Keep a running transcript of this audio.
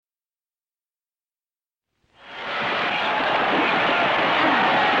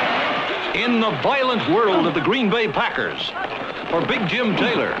the violent world of the Green Bay Packers. For Big Jim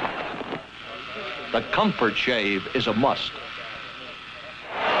Taylor, the Comfort Shave is a must.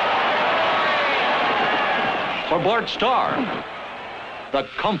 For Bart Starr, the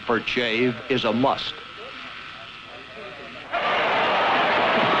Comfort Shave is a must.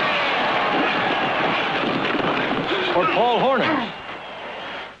 For Paul Hornung,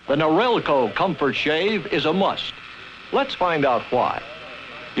 the Norelco Comfort Shave is a must. Let's find out why.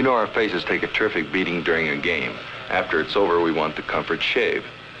 You know our faces take a terrific beating during a game. After it's over, we want the Comfort Shave.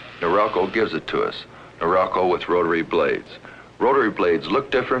 Norelco gives it to us. Norelco with rotary blades. Rotary blades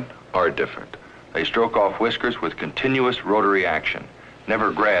look different, are different. They stroke off whiskers with continuous rotary action.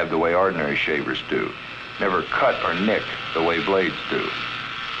 Never grab the way ordinary shavers do. Never cut or nick the way blades do.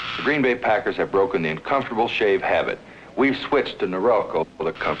 The Green Bay Packers have broken the uncomfortable shave habit. We've switched to Norelco with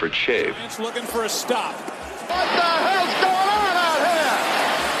a Comfort Shave. It's looking for a stop. What the hell's going on out here?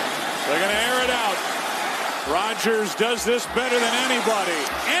 They're going to air it out. Rodgers does this better than anybody.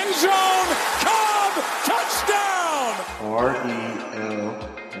 End zone, Cobb, touchdown! R-E-L-A-X.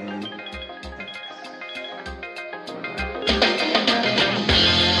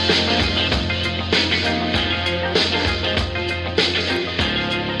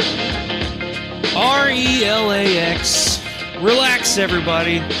 R-E-L-A-X. Relax,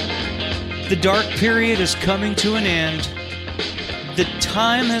 everybody. The dark period is coming to an end. The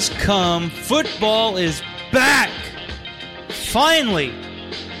time has come. Football is back! Finally!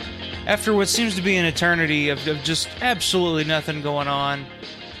 After what seems to be an eternity of just absolutely nothing going on,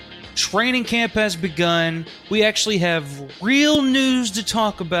 training camp has begun. We actually have real news to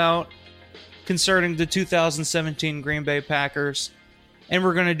talk about concerning the 2017 Green Bay Packers. And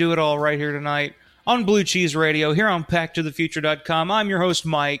we're going to do it all right here tonight on Blue Cheese Radio, here on PackToTheFuture.com. I'm your host,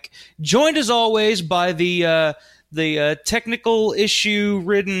 Mike, joined as always by the technical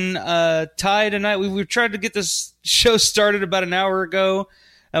issue-ridden Ty tonight. We've tried to get this show started about an hour ago.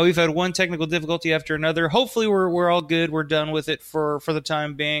 We've had one technical difficulty after another. Hopefully we're all good. We're done with it for the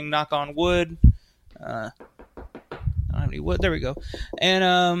time being. Knock on wood. I don't have any wood. There we go.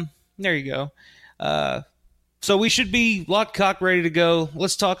 And there you go. So we should be locked, cocked, ready to go.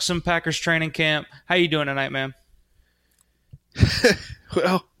 Let's talk some Packers training camp. How you doing tonight, man?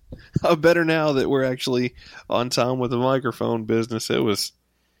 Well, I'm better now that we're actually on time with the microphone business. It was,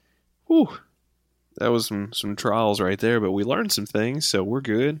 that was some trials right there, but we learned some things, so we're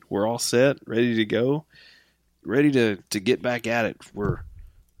good. We're all set, ready to go, ready to get back at it for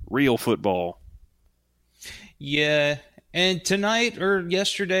real football. Yeah, and tonight or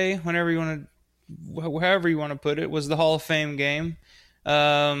yesterday, however you want to put it, was the Hall of Fame game.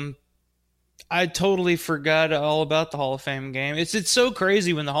 I totally forgot all about the Hall of Fame game. It's so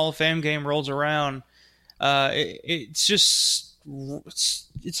crazy when the Hall of Fame game rolls around. It's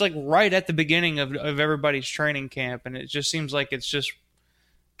like right at the beginning of everybody's training camp, and it just seems like it's just,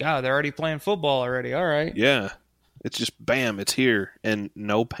 God, they're already playing football already. All right. Yeah. It's just, bam, it's here. And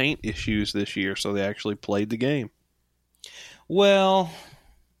no paint issues this year, so they actually played the game. Well,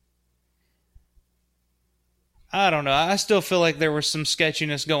 I don't know. I still feel like there was some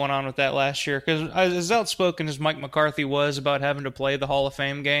sketchiness going on with that last year, because as outspoken as Mike McCarthy was about having to play the Hall of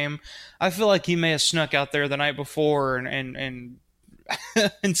Fame game, I feel like he may have snuck out there the night before and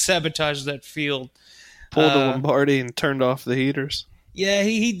and sabotaged that field. Pulled the Lombardi and turned off the heaters. Yeah,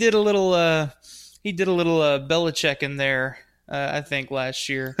 he did a little Belichick in there, I think, last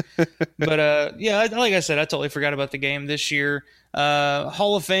year. But yeah, like I said, I totally forgot about the game this year.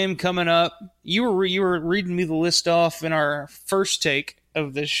 Hall of Fame coming up. You were reading me the list off in our first take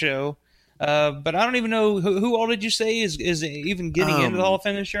of this show, but I don't even know who all did you say is even getting into the Hall of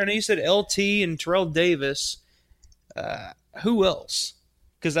Fame this year? I know you said LT and Terrell Davis. Who else?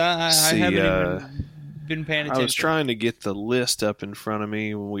 Because I haven't even been paying attention. I was trying to get the list up in front of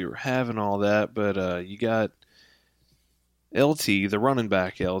me when we were having all that, but you got LT, the running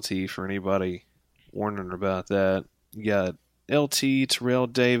back LT, for anybody wondering about that. You got LT, Terrell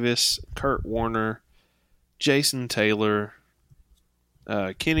Davis, Kurt Warner, Jason Taylor,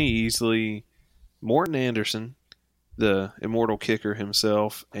 Kenny Easley, Morton Anderson, the immortal kicker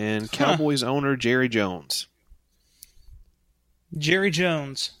himself, and Cowboys owner Jerry Jones. Jerry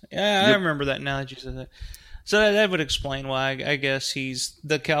Jones. Yeah, I remember that now that you said that. So that would explain why I guess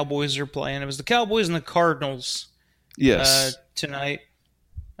the Cowboys are playing. It was the Cowboys and the Cardinals. Yes. Tonight.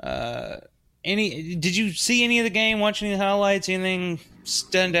 Did you see any of the game? Watch any of the highlights? Anything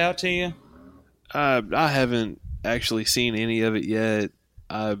stand out to you? I haven't actually seen any of it yet.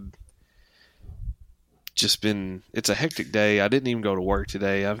 I've just been. It's a hectic day. I didn't even go to work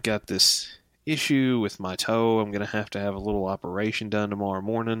today. I've got this issue with my toe. I'm going to have a little operation done tomorrow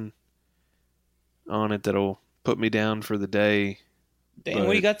morning. on it that'll put me down for the day. Damn,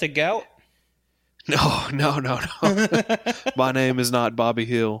 what, you got the gout? No. My name is not Bobby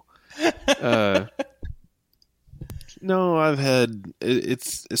Hill. No, I've had,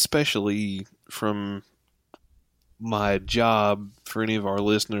 it's especially from my job, for any of our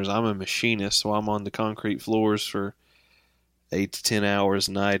listeners, I'm a machinist, so I'm on the concrete floors for 8 to 10 hours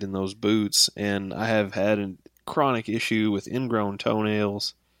a night in those boots, and I have had a chronic issue with ingrown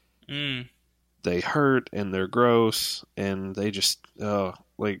toenails. They hurt, and they're gross, and they just,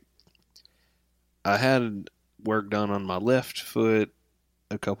 like, I had work done on my left foot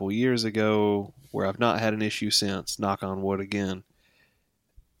a couple years ago where I've not had an issue since, knock on wood again,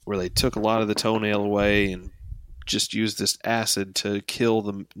 where they took a lot of the toenail away and just used this acid to kill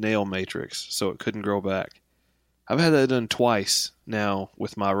the nail matrix so it couldn't grow back. I've had that done twice now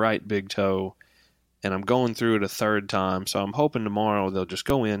with my right big toe, and I'm going through it a third time, so I'm hoping tomorrow they'll just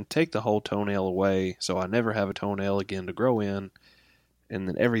go in, take the whole toenail away so I never have a toenail again to grow in, and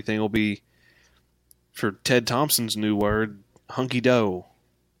then everything will be, for Ted Thompson's new word, hunky-doe.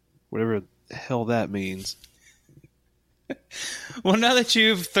 Whatever the hell that means. Well, now that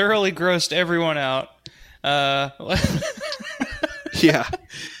you've thoroughly grossed everyone out, Yeah.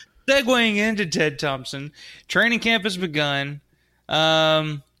 segueing into Ted Thompson, training camp has begun.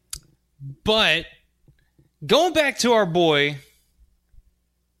 But going back to our boy,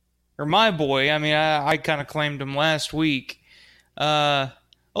 or my boy, I mean, I kind of claimed him last week. Old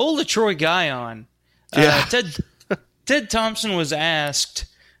LaTroy Guion. Yeah. Ted Thompson was asked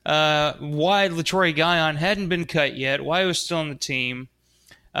why LaTroy Guion hadn't been cut yet, why he was still on the team,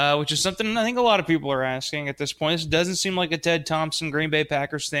 which is something I think a lot of people are asking at this point. This doesn't seem like a Ted Thompson Green Bay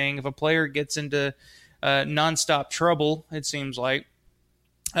Packers thing. If a player gets into nonstop trouble, it seems like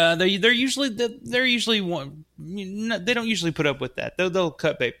they don't usually put up with that. They'll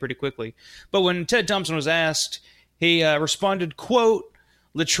cut bait pretty quickly. But when Ted Thompson was asked, he responded, quote,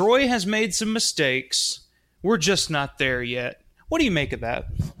 "LaTroy has made some mistakes. We're just not there yet." What do you make of that?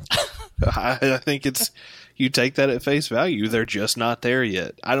 I think it's, you take that at face value. They're just not there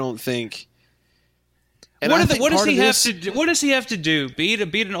yet. I don't think. What does he have to do? What does he have to do? Beat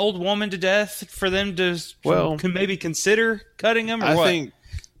an old woman to death for them to maybe consider cutting him? Or what?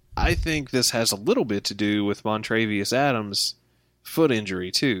 I think this has a little bit to do with Montravius Adams' foot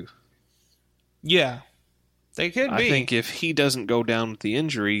injury too. Yeah, they could be. I think if he doesn't go down with the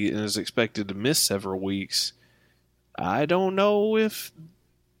injury and is expected to miss several weeks, I don't know if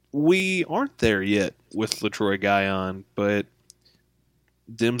we aren't there yet with LaTroy Guion, but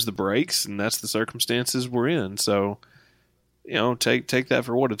them's the breaks, and that's the circumstances we're in. So, take that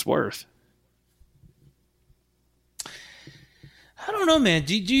for what it's worth. I don't know, man.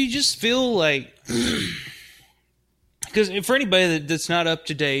 Do you just feel like... Because for anybody that's not up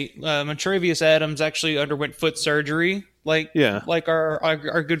to date, Montravius Adams actually underwent foot surgery, like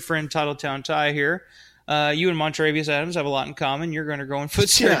our good friend Titletown Ty here. You and Montravius Adams have a lot in common. You're going to go in foot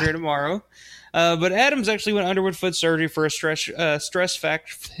surgery tomorrow. But Adams actually underwent foot surgery for a stress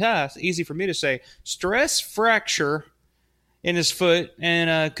fracture in his foot,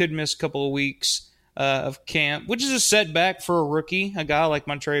 and could miss a couple of weeks of camp, which is a setback for a rookie, a guy like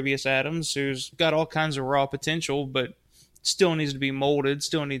Montravius Adams, who's got all kinds of raw potential, but still needs to be molded,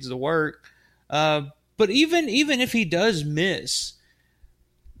 still needs to work. But even if he does miss,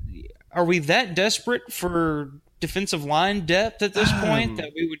 are we that desperate for defensive line depth at this point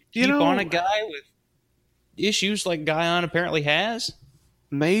that we would keep on a guy with issues like Guion apparently has?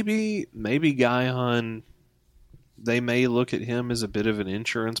 Maybe Guion, they may look at him as a bit of an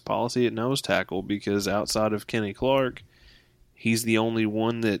insurance policy at nose tackle, because outside of Kenny Clark, he's the only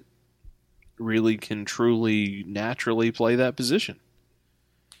one that really can truly naturally play that position.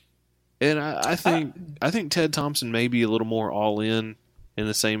 And I think Ted Thompson may be a little more all in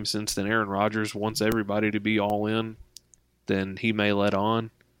the same sense than Aaron Rodgers wants everybody to be all in, then he may let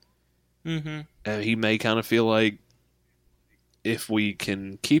on. Mm-hmm. And he may kind of feel like if we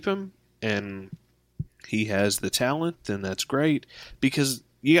can keep him and he has the talent, then that's great. Because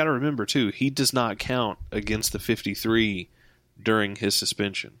you got to remember, too, he does not count against the 53 during his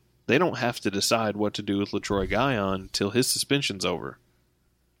suspension. They don't have to decide what to do with LaTroy Guion till his suspension's over.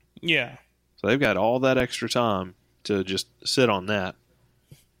 Yeah. So they've got all that extra time to just sit on that.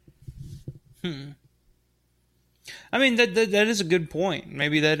 I mean, that is a good point.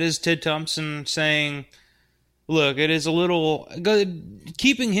 Maybe that is Ted Thompson saying, look, it is a little...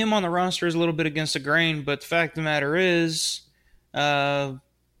 keeping him on the roster is a little bit against the grain, but the fact of the matter is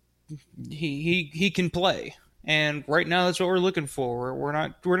he can play. And right now, that's what we're looking for. We're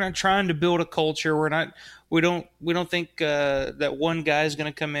not trying to build a culture. We don't think that one guy's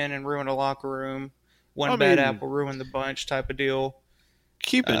going to come in and ruin a locker room. One bad apple ruin the bunch type of deal.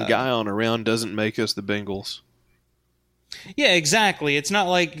 Keeping Guyon around doesn't make us the Bengals. Yeah, exactly. It's not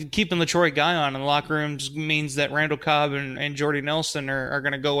like keeping LaTroy Guyon in the locker rooms means that Randall Cobb and Jordy Nelson are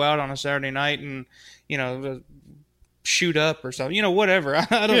going to go out on a Saturday night and, shoot up or something. Whatever. I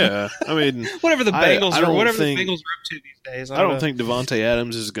don't know. I mean, whatever the Bengals the Bengals are up to these days. I don't think Devontae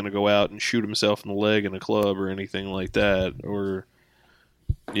Adams is going to go out and shoot himself in the leg in a club or anything like that. Or,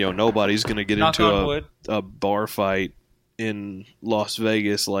 nobody's going to get into a bar fight in Las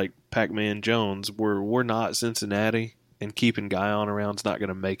Vegas like Pac-Man Jones. We're not Cincinnati. And keeping Guyon around is not going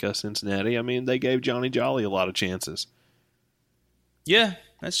to make us Cincinnati. I mean, they gave Johnny Jolly a lot of chances. Yeah,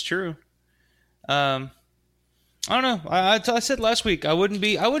 that's true. I don't know. I said last week I wouldn't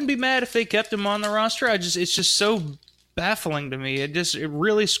be mad if they kept him on the roster. It's just so baffling to me. It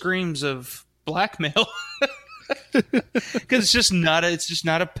really screams of blackmail. Because it's just not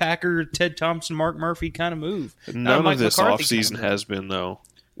a Packer, Ted Thompson, Mark Murphy kind of move. None of this offseason has been, though.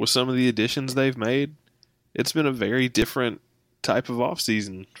 With some of the additions they've made, it's been a very different type of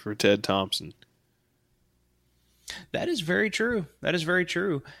offseason for Ted Thompson. That is very true.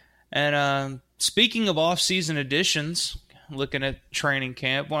 And speaking of offseason additions, looking at training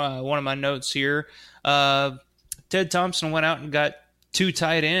camp, one of my notes here, Ted Thompson went out and got 2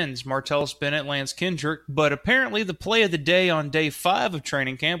 tight ends, Martellus Bennett, Lance Kendrick, but apparently the play of the day on day 5 of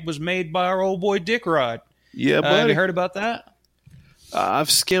training camp was made by our old boy Dick Rod. Yeah, buddy. Have you heard about that?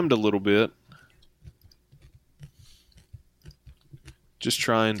 I've skimmed a little bit. Just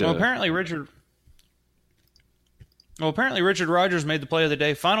trying to... Well, apparently Richard Rodgers made the play of the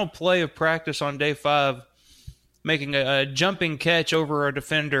day. Final play of practice on day 5, making a jumping catch over a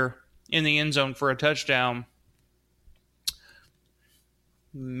defender in the end zone for a touchdown.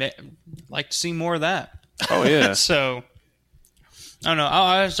 Like to see more of that. Oh, yeah. So, I don't know.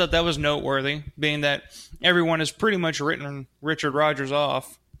 I just thought that was noteworthy, being that everyone has pretty much written Richard Rodgers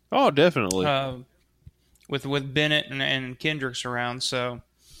off. Oh, definitely. With Bennett and Kendricks around, so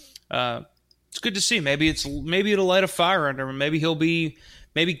it's good to see. Maybe it'll light a fire under him.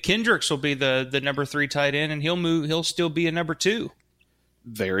 Maybe Kendricks will be the number 3 tight end, and he'll still be a number 2.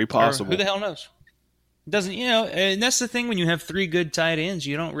 Very possible. Or who the hell knows? Doesn't and that's the thing when you have 3 good tight ends,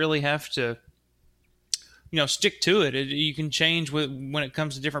 you don't really have to stick to it. You can change when it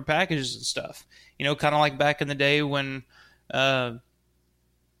comes to different packages and stuff. Kind of like back in the day when.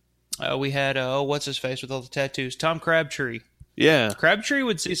 We had what's his face with all the tattoos? Tom Crabtree. Yeah, Crabtree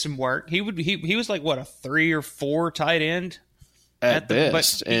would see some work. He was like what, a 3 or 4 tight end at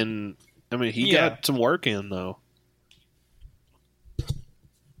best, and I mean he got some work in though.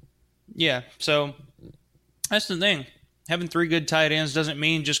 Yeah, so that's the thing. Having 3 good tight ends doesn't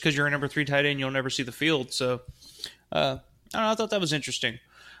mean just because you're a number 3 tight end you'll never see the field. So I don't know. I thought that was interesting.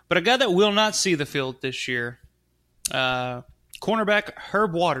 But a guy that will not see the field this year. Cornerback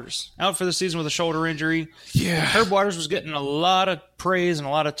Herb Waters out for the season with a shoulder injury. Yeah, Herb Waters was getting a lot of praise and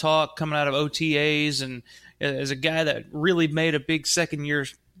a lot of talk coming out of OTAs, and as a guy that really made a big second year,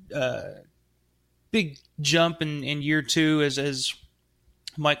 big jump in year 2, as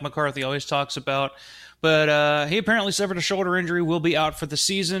Mike McCarthy always talks about. But he apparently suffered a shoulder injury, will be out for the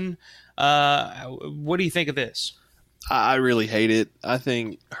season. What do you think of this? I really hate it. I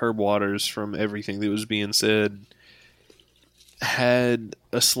think Herb Waters, from everything that was being said, had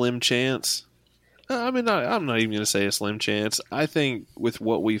a slim chance. I'm not even going to say a slim chance. I think with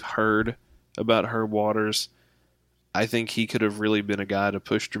what we've heard about Herb Waters, I think he could have really been a guy to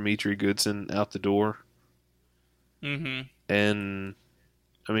push Demetri Goodson out the door. Mm-hmm. And,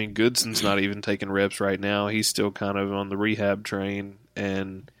 I mean, Goodson's not even taking reps right now. He's still kind of on the rehab train.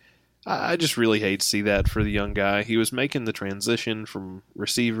 And I just really hate to see that for the young guy. He was making the transition from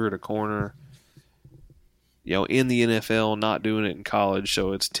receiver to corner, in the NFL, not doing it in college,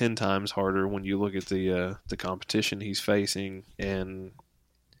 so it's 10 times harder when you look at the competition he's facing. And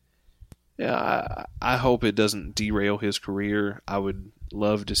yeah, I hope it doesn't derail his career. I would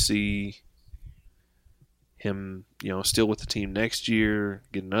love to see him, still with the team next year,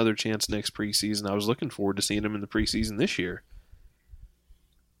 get another chance next preseason. I was looking forward to seeing him in the preseason this year.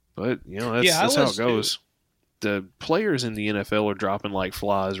 But, that's how it goes. The players in the NFL are dropping like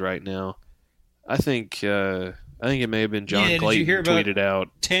flies right now. I think it may have been John Clayton tweeted out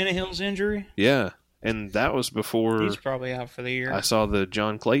Tannehill's injury. Yeah, and that was before he's probably out for the year. I saw the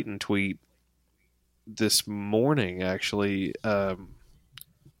John Clayton tweet this morning. Actually,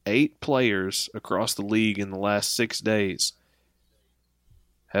 8 players across the league in the last 6 days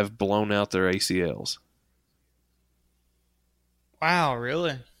have blown out their ACLs. Wow,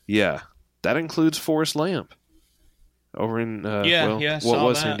 really? Yeah, that includes Forrest Lamp over in what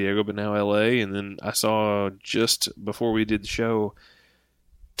was San Diego, but now L.A. And then I saw just before we did the show,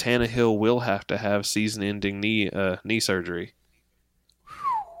 Tannehill will have to have season-ending knee surgery.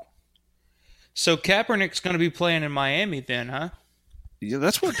 So Kaepernick's going to be playing in Miami then, huh? Yeah,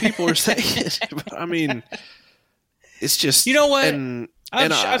 that's what people are saying. But, I mean, it's just... You know what?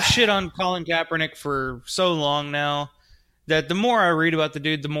 I've shit on Colin Kaepernick for so long now that the more I read about the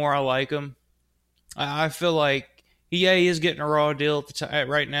dude, the more I like him. I feel like, he is getting a raw deal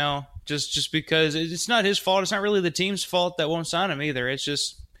right now just because it's not his fault. It's not really the team's fault that won't sign him either. It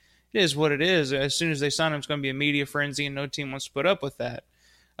is what it is. As soon as they sign him, it's going to be a media frenzy, and no team wants to put up with that.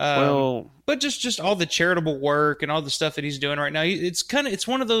 But just all the charitable work and all the stuff that he's doing right now, it's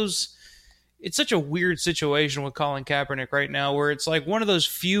one of those. It's such a weird situation with Colin Kaepernick right now, where it's like one of those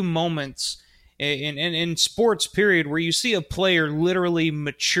few moments in sports, period, where you see a player literally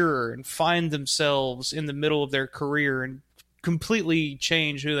mature and find themselves in the middle of their career and completely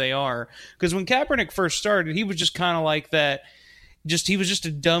change who they are. Because when Kaepernick first started, he was just kind of like that. He was just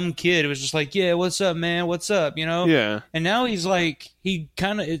a dumb kid. It was just like, yeah, what's up, man? What's up? You know? Yeah. And now he's like, he's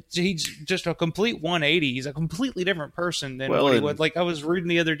just a complete 180. He's a completely different person than what he was. Like, I was reading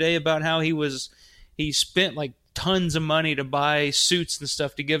the other day about how he spent like tons of money to buy suits and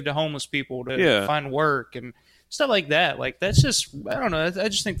stuff to give to homeless people to find work and stuff like that. Like, that's just, I don't know. I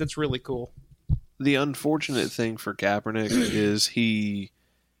just think that's really cool. The unfortunate thing for Kaepernick is he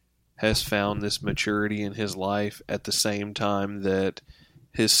has found this maturity in his life at the same time that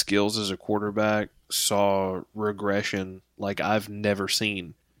his skills as a quarterback saw regression like I've never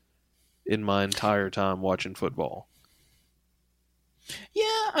seen in my entire time watching football.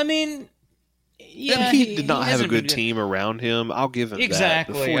 Yeah, I mean, and he did not have a good team around him. I'll give him that.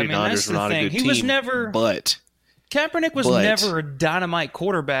 The 49ers were not a good team. But Kaepernick was never a dynamite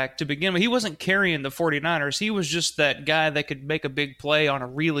quarterback to begin with. He wasn't carrying the 49ers. He was just that guy that could make a big play on a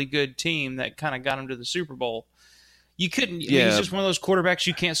really good team that kind of got him to the Super Bowl. You couldn't. I mean, he's just one of those quarterbacks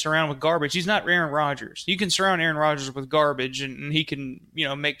you can't surround with garbage. He's not Aaron Rodgers. You can surround Aaron Rodgers with garbage, and he can,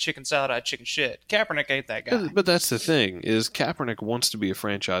 make chicken salad out of chicken shit. Kaepernick ain't that guy. But that's the thing, is Kaepernick wants to be a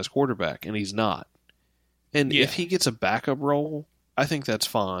franchise quarterback, and he's not. And if he gets a backup role, I think that's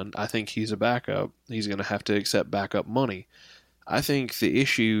fine. I think he's a backup. He's going to have to accept backup money. I think the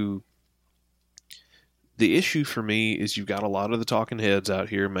issue for me is you've got a lot of the talking heads out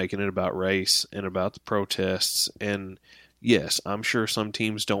here making it about race and about the protests. And yes, I'm sure some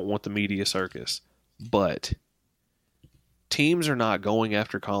teams don't want the media circus, but teams are not going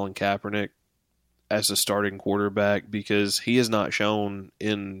after Colin Kaepernick as a starting quarterback because he has not shown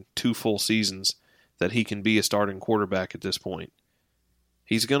in 2 full seasons that he can be a starting quarterback at this point.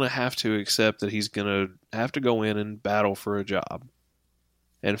 He's going to have to accept that he's going to have to go in and battle for a job.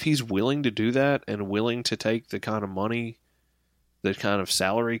 And if he's willing to do that and willing to take the kind of money, the kind of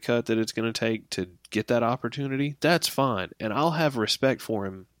salary cut that it's going to take to get that opportunity, that's fine. And I'll have respect for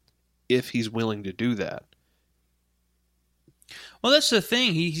him if he's willing to do that. Well, that's the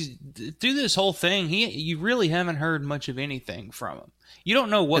thing. He's through this whole thing, you really haven't heard much of anything from him. You don't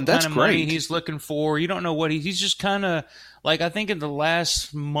know what kind of money he's looking for. You don't know what he's just kind of like, I think in the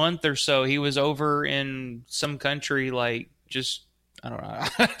last month or so, he was over in some country, like just, I don't know.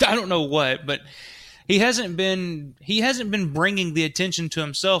 I don't know what, but he hasn't been bringing the attention to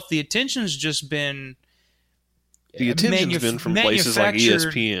himself. The attention's just been been from places like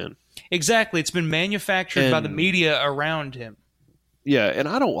ESPN. Exactly. It's been manufactured by the media around him. Yeah, and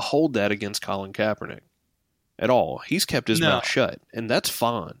I don't hold that against Colin Kaepernick at all. He's kept his mouth shut, and that's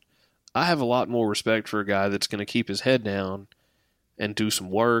fine. I have a lot more respect for a guy that's going to keep his head down and do some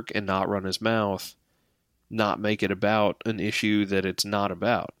work and not run his mouth, not make it about an issue that it's not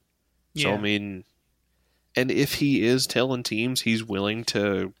about. Yeah. So, I mean, and if he is telling teams he's willing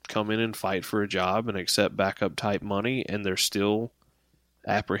to come in and fight for a job and accept backup type money, and they're still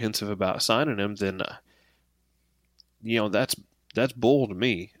apprehensive about signing him, then, that's bull to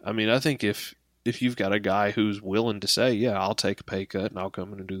me. I mean, I think if you've got a guy who's willing to say, yeah, I'll take a pay cut and I'll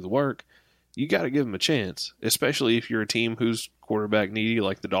come in and do the work, you got to give him a chance, especially if you're a team who's quarterback needy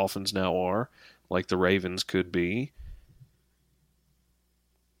like the Dolphins now are, like the Ravens could be.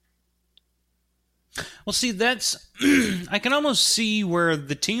 Well, see, that's I can almost see where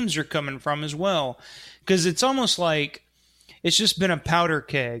the teams are coming from as well, because it's almost like it's just been a powder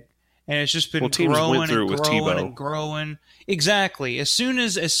keg, and it's just been growing and growing. Exactly. As soon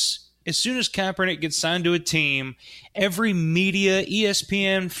as Kaepernick gets signed to a team, every media,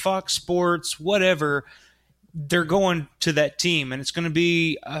 ESPN, Fox Sports, whatever, they're going to that team, and it's going to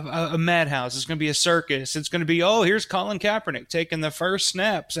be a madhouse. It's going to be a circus. It's going to be, here's Colin Kaepernick taking the first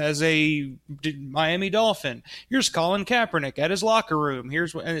snaps as a Miami Dolphin. Here's Colin Kaepernick at his locker room.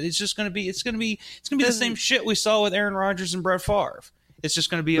 It's going to be the same shit we saw with Aaron Rodgers and Brett Favre. It's just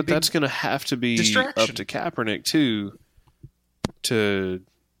going to be but that's going to have to be distraction. Up to Kaepernick too, to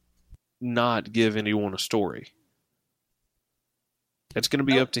not give anyone a story. It's going to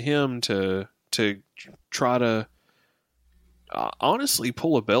be up to him to try to honestly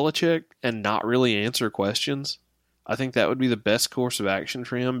pull a Belichick and not really answer questions. I think that would be the best course of action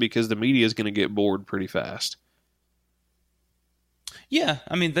for him, because the media is going to get bored pretty fast. Yeah,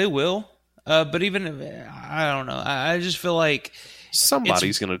 I mean, they will. But even, I don't know. I just feel like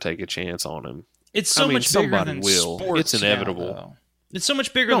somebody's going to take a chance on him. It's so much bigger than sports. It's inevitable. Now, it's so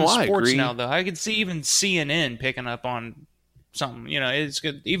much bigger than sports now, though. I could see even CNN picking up on something. You know, it's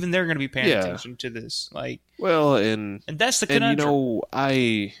good. Even they're going to be paying attention to this. Like, well, and that's the conundrum.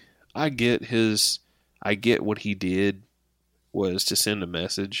 And I get what he did was to send a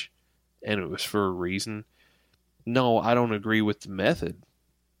message, and it was for a reason. No, I don't agree with the method.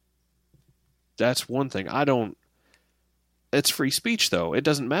 That's one thing. It's free speech, though. It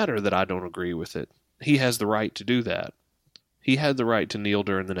doesn't matter that I don't agree with it. He has the right to do that. He had the right to kneel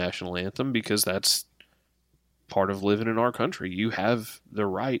during the national anthem, because that's part of living in our country. You have the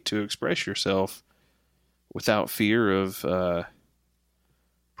right to express yourself without fear of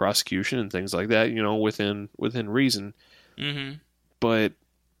prosecution and things like that, you know, within reason. Mm-hmm. But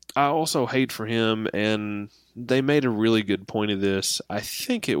I also hate for him, and they made a really good point of this. I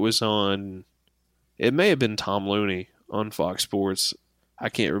think it may have been Tom Looney on Fox Sports. I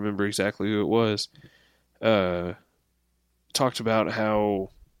can't remember exactly who it was. Talked about how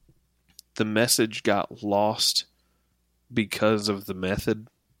the message got lost because of the method,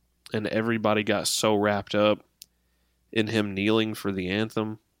 and everybody got so wrapped up in him kneeling for the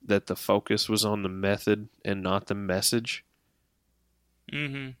anthem that the focus was on the method and not the message.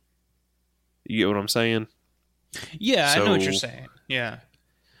 Mm-hmm. You get what I'm saying? Yeah, I know what you're saying. Yeah.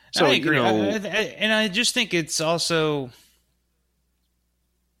 So, I agree. you know, and I just think it's also,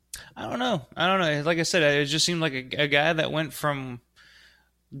 I don't know. Like I said, it just seemed like a guy that went from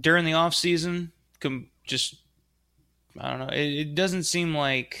during the off season, just, I don't know. It doesn't seem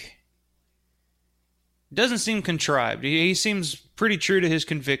contrived. He seems pretty true to his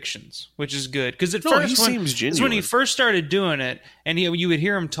convictions, which is good. Because at first, when he first started doing it, and you would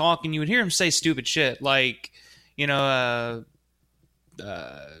hear him talk, and you would hear him say stupid shit, like, you know,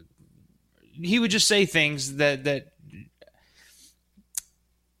 he would just say things that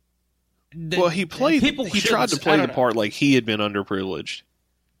well, he tried to play the part like he had been underprivileged.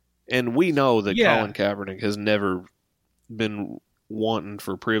 And we know that Colin Kaepernick has never been wanting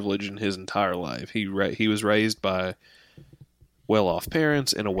for privilege in his entire life. He was raised by well-off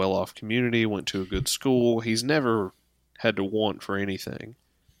parents in a well-off community, went to a good school. He's never had to want for anything.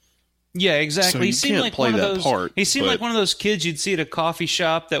 Yeah, exactly. So he seemed like one of those. He seemed but like one of those kids you'd see at a coffee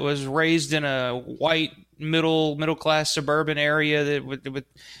shop that was raised in a white middle class suburban area that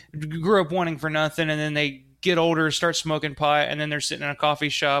grew up wanting for nothing, and then they get older, start smoking pot, and then they're sitting in a coffee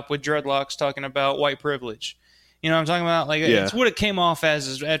shop with dreadlocks talking about white privilege. You know what I'm talking about? Like, it's what it came off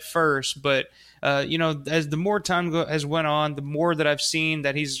as at first, but you know, as the more time has went on, the more that I've seen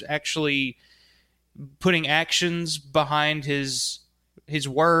that he's actually putting actions behind his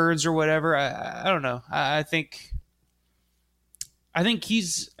words or whatever. I don't know. I think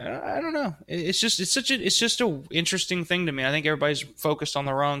he's, I don't know. It's just a interesting thing to me. I think everybody's focused on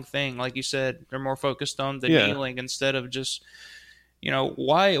the wrong thing. Like you said, they're more focused on the kneeling instead of just, you know,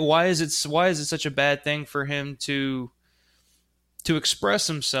 why is it such a bad thing for him to express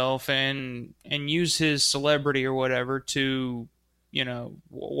himself and use his celebrity or whatever to, you know,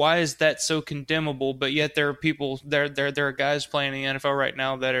 why is that so condemnable? But yet there are people, there are guys playing in the NFL right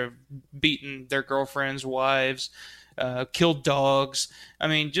now that are beating their girlfriends, wives, killed dogs. I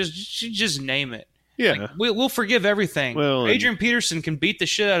mean, just name it. Yeah, like, we'll forgive everything. Well, Adrian Peterson can beat the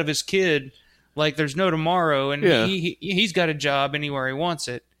shit out of his kid like there's no tomorrow, and he's got a job anywhere he wants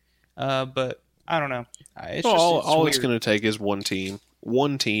it. But I don't know. All it's going to take is one team.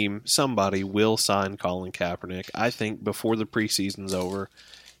 One team, somebody will sign Colin Kaepernick. I think before the preseason's over,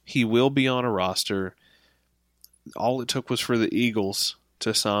 he will be on a roster. All it took was for the Eagles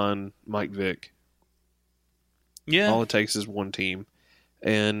to sign Mike Vick. Yeah. All it takes is one team.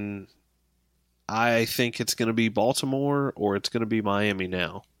 And I think it's going to be Baltimore or it's going to be Miami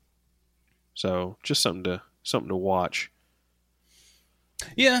now. So just something to watch.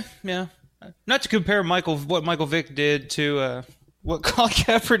 Yeah. Not to compare what Michael Vick did to what Colin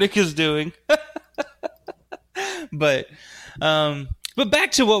Kaepernick is doing. But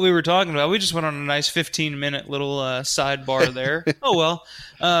back to what we were talking about. We just went on a nice 15-minute little sidebar there. Oh, well.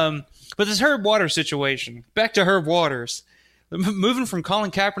 But this Herb Waters situation. Back to Herb Waters. Moving from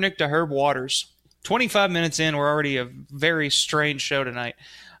Colin Kaepernick to Herb Waters. 25 minutes in, we're already a very strange show tonight.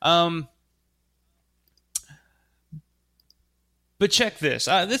 But check this.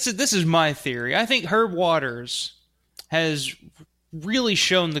 This is my theory. I think Herb Waters has really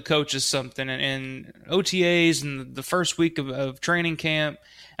shown the coaches something in OTAs and the first week of training camp.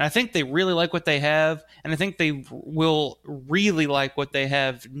 And I think they really like what they have. And I think they will really like what they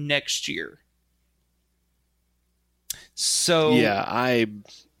have next year. So yeah,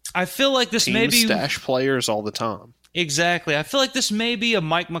 I feel like this may be stash players all the time. Exactly. I feel like this may be a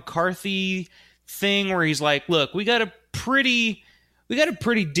Mike McCarthy thing where he's like, look, we got a pretty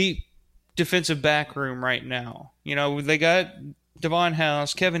deep defensive back room right now. You know, they got Devon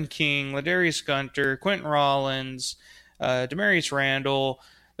House, Kevin King, Ladarius Gunter, Quentin Rollins, Demarius Randall.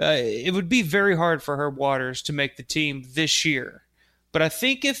 It would be very hard for Herb Waters to make the team this year. But I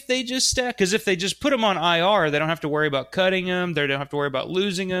think if they just stack, because if they just put him on IR, they don't have to worry about cutting him. They don't have to worry about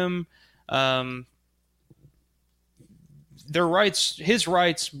losing him. His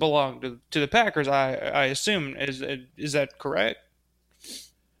rights belong to the Packers. I assume. Is that correct?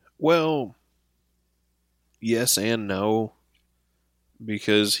 Well, yes and no,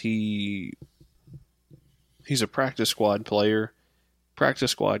 because he's a practice squad player.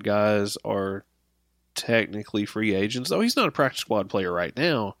 Practice squad guys are technically free agents, though he's not a practice squad player right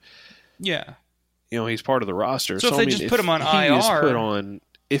now. Yeah. You know, he's part of the roster. So if they just put him on IR...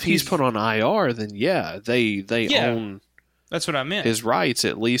 If he's put on IR, then yeah, they own... That's what I meant. His rights,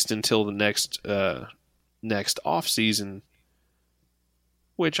 at least until the next off season,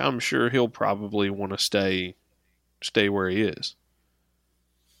 which I'm sure he'll probably want to stay where he is.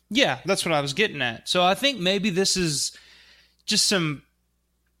 Yeah, that's what I was getting at. So I think maybe this is just some...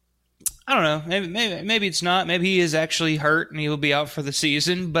 I don't know. Maybe it's not. Maybe he is actually hurt and he'll be out for the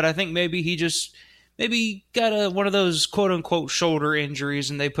season. But I think maybe he just got one of those quote unquote shoulder injuries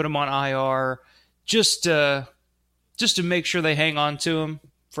and they put him on IR just to make sure they hang on to him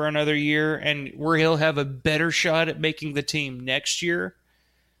for another year and where he'll have a better shot at making the team next year.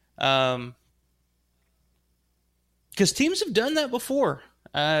 Because teams have done that before.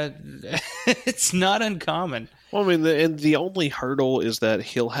 It's not uncommon. Well, I mean, the only hurdle is that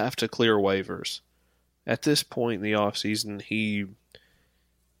he'll have to clear waivers. At this point in the offseason,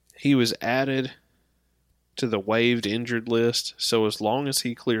 he was added to the waived injured list, so as long as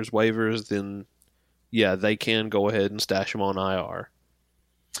he clears waivers, then yeah, they can go ahead and stash him on IR.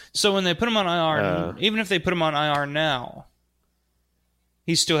 So when they put him on IR, even if they put him on IR now,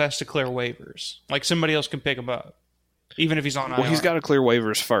 he still has to clear waivers. Like somebody else can pick him up, even if he's on IR. Well, he's got to clear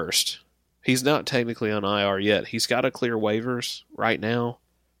waivers first. He's not technically on IR yet. He's got to clear waivers right now.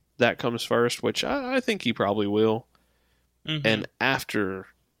 That comes first, which I think he probably will. Mm-hmm. And after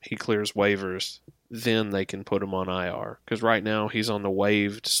he clears waivers, then they can put him on IR. Because right now he's on the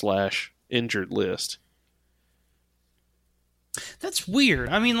waived/injured list. That's weird.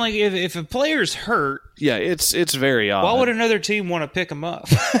 I mean, like, if a player's hurt... Yeah, it's very odd. Why would another team want to pick him up?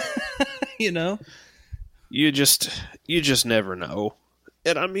 You know? You just never know.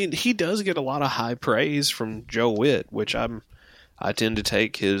 And I mean, he does get a lot of high praise from Joe Witt, which I tend to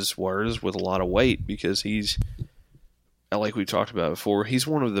take his words with a lot of weight because he's, like we talked about before, he's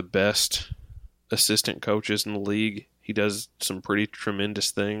one of the best assistant coaches in the league. He does some pretty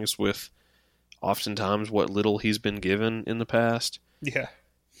tremendous things with oftentimes what little he's been given in the past. Yeah.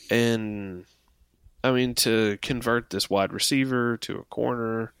 And, I mean, to convert this wide receiver to a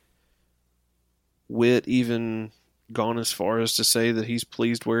corner, Witt even gone as far as to say that he's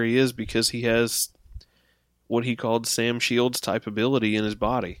pleased where he is because he has what he called Sam Shields type ability in his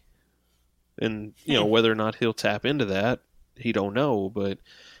body. And, you know, whether or not he'll tap into that, he don't know, but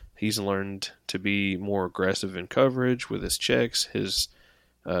he's learned to be more aggressive in coverage with his checks, his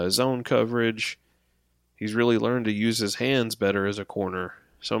zone coverage. He's really learned to use his hands better as a corner.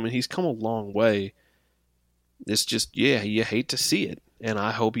 So, I mean, he's come a long way. It's just, yeah, you hate to see it. And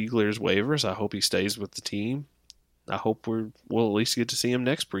I hope he clears waivers. I hope he stays with the team. I hope we'll at least get to see him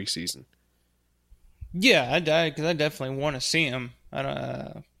next preseason. Yeah, I definitely want to see him.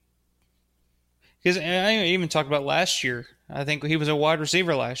 Because I even talked about last year. I think he was a wide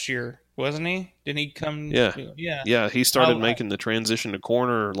receiver last year, wasn't he? Didn't he come? Yeah. He started making the transition to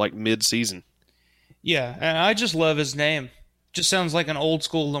corner like mid-season. Yeah, and I just love his name. Just sounds like an old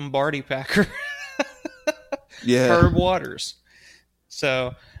school Lombardi Packer. Yeah, Herb Waters.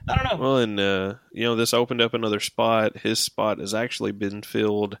 So I don't know. Well, and this opened up another spot. His spot has actually been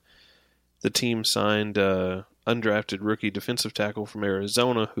filled. The team signed a undrafted rookie defensive tackle from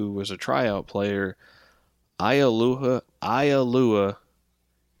Arizona who was a tryout player, Ialua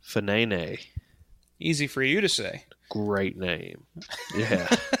Fanene. Easy for you to say. Great name. Yeah.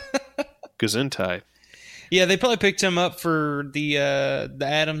 Gesundheit. Yeah, they probably picked him up for the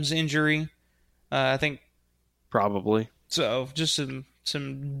Adams injury. I think Probably. so. Just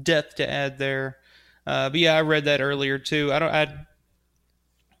some depth to add there. But yeah, I read that earlier too. I don't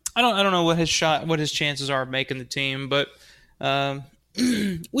know what his chances are of making the team, but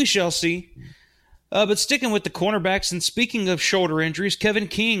we shall see. But sticking with the cornerbacks, and speaking of shoulder injuries, Kevin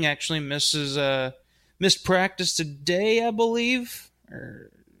King actually missed practice today, I believe,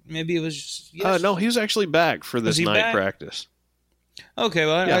 or maybe it was just No, he was actually back for this night practice. Okay,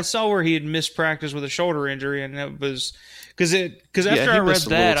 well, Yeah. I saw where he had missed practice with a shoulder injury, and it was because after I read missed a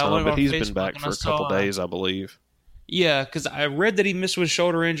that, little I went time, on but he's Facebook been back and for I a couple saw, days, I believe. Yeah, because I read that he missed with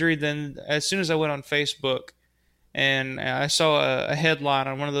shoulder injury. Then, as soon as I went on Facebook, and I saw a headline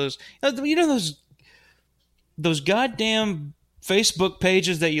on one of those, those goddamn Facebook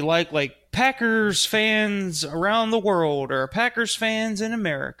pages that you like Packers fans around the world or Packers fans in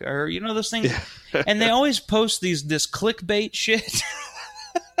America, or those things, and they always post this clickbait shit.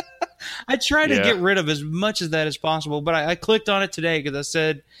 I try to get rid of as much of that as possible, but I clicked on it today because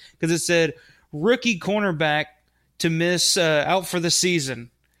it said rookie cornerback to miss out for the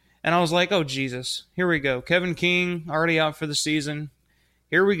season, and I was like, oh Jesus, here we go. Kevin King already out for the season.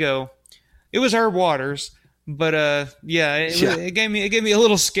 Here we go. It was Herb Waters, but it gave me a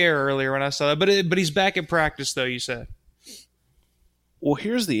little scare earlier when I saw that. But he's back at practice though. You said. Well,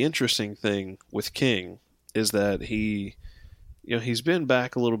 here's the interesting thing with King is that he's been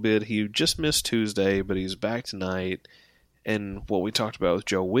back a little bit. He just missed Tuesday, but he's back tonight. And what we talked about with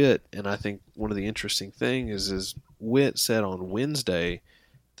Joe Witt, and I think one of the interesting things is Witt said on Wednesday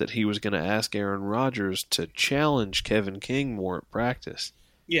that he was going to ask Aaron Rodgers to challenge Kevin King more at practice.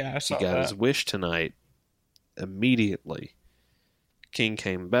 Yeah, I saw He got that. his wish tonight immediately. King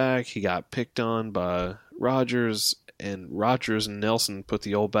came back. He got picked on by Rodgers, and Rodgers and Nelson put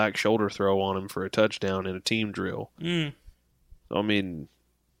the old back shoulder throw on him for a touchdown in a team drill. I mean,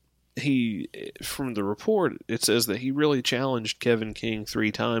 from the report, it says that he really challenged Kevin King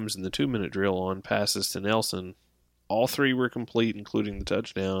 3 times in the 2-minute drill on passes to Nelson. All 3 were complete, including the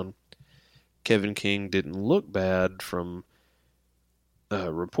touchdown. Kevin King didn't look bad from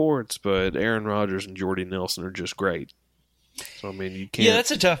reports, but Aaron Rodgers and Jordy Nelson are just great. So, I mean, you can't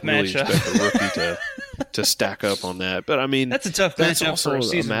that's a tough really matchup. expect a rookie to stack up on that. But, I mean, That's a tough that's matchup also for a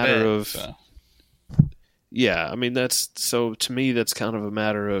season matter vet, of... so. Yeah, I mean, to me, that's kind of a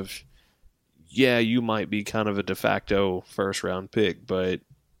matter of, you might be kind of a de facto first-round pick, but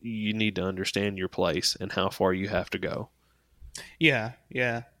you need to understand your place and how far you have to go. Yeah.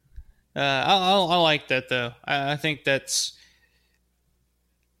 I like that, though. I think that's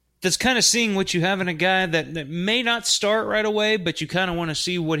kind of seeing what you have in a guy that may not start right away, but you kind of want to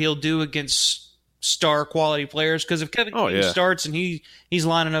see what he'll do against star quality players. Because if Kevin King starts and he's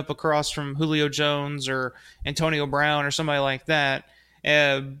lining up across from Julio Jones or Antonio Brown or somebody like that,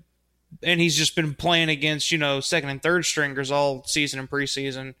 and he's just been playing against second and third stringers all season and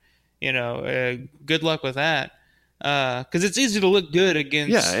preseason, good luck with that. Because it's easy to look good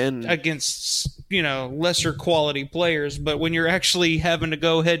against lesser quality players, but when you're actually having to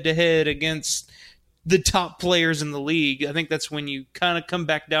go head to head against the top players in the league, I think that's when you kind of come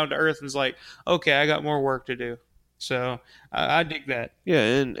back down to earth and it's like, okay, I got more work to do. So I dig that. Yeah,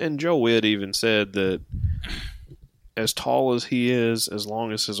 and Joe Witt even said that as tall as he is, as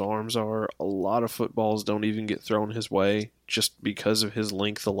long as his arms are, a lot of footballs don't even get thrown his way just because of his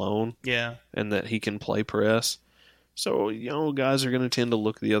length alone. Yeah. And that he can play press. So, guys are going to tend to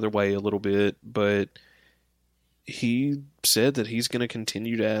look the other way a little bit, but he said that he's going to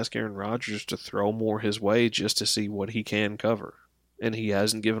continue to ask Aaron Rodgers to throw more his way just to see what he can cover. And he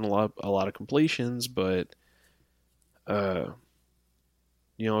hasn't given a lot of completions, but as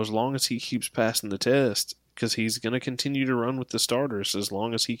long as he keeps passing the test, because he's going to continue to run with the starters as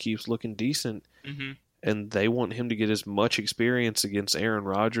long as he keeps looking decent. Mm-hmm. And they want him to get as much experience against Aaron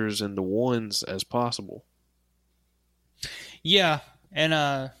Rodgers and the ones as possible. Yeah, and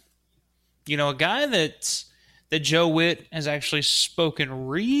a guy that Joe Witt has actually spoken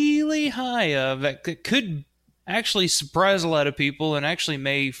really high of that could actually surprise a lot of people and actually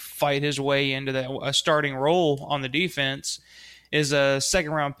may fight his way into a starting role on the defense is a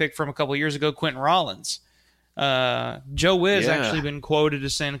second-round pick from a couple years ago, Quentin Rollins. Joe Witt has actually been quoted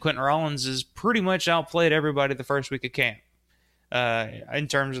as saying Quentin Rollins has pretty much outplayed everybody the first week of camp in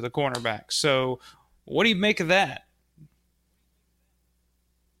terms of the cornerback. So what do you make of that?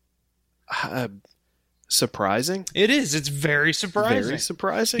 surprising. It is. It's very surprising. Very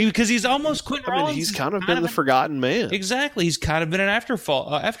surprising. Because he's almost Quentin I mean, Rollins. he's kind of been the forgotten man. Exactly. He's kind of been an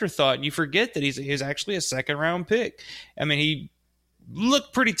afterthought. And you forget that he's actually a second-round pick. I mean, he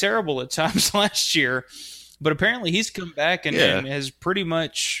looked pretty terrible at times last year, but apparently he's come back and has pretty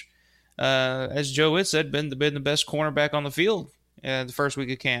much, as Joe Witt said, been the best cornerback on the field the first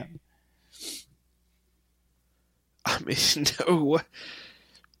week of camp. I mean, no,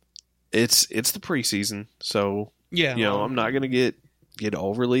 it's the preseason, so yeah, I'm not going to get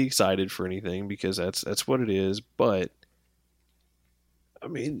overly excited for anything because that's what it is. But I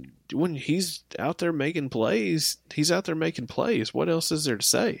mean, when he's out there making plays, he's out there making plays. What else is there to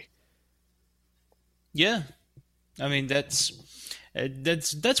say? Yeah, I mean that's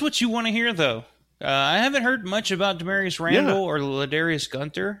what you want to hear, though. I haven't heard much about Demarius Randall or Ladarius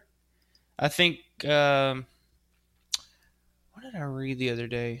Gunter. I think. What did I read the other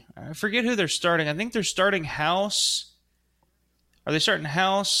day? I forget who they're starting. I think they're starting House. Are they starting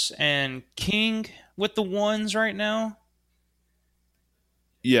House and King with the ones right now?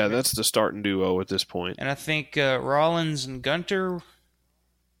 Yeah, that's the starting duo at this point. And I think Rollins and Gunter are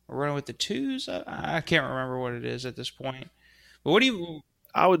running with the twos. I can't remember what it is at this point. But what do you...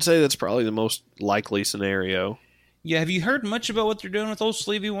 I would say that's probably the most likely scenario. Yeah, have you heard much about what they're doing with old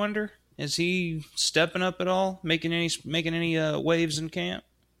Stevie Wonder? Is he stepping up at all? Making any waves in camp?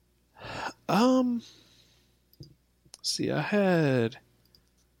 See, I had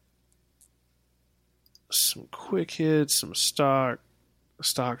some quick hits, some stock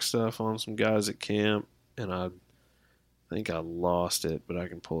stuff on some guys at camp, and I think I lost it, but I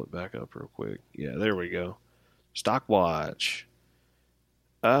can pull it back up real quick. Yeah, there we go. Stock watch.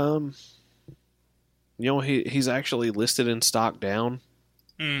 He's actually listed in stock down.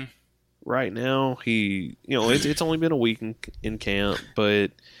 Right now, it's only been a week in camp, but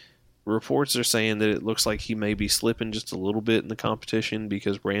reports are saying that it looks like he may be slipping just a little bit in the competition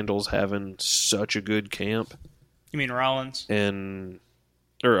because Randall's having such a good camp. You mean Rollins? Rollins.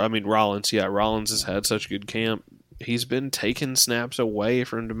 Yeah, Rollins has had such a good camp. He's been taking snaps away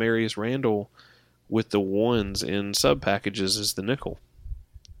from Demarius Randall with the ones in sub packages as the nickel.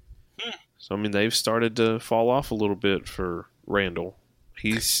 So, I mean, they've started to fall off a little bit for Randall.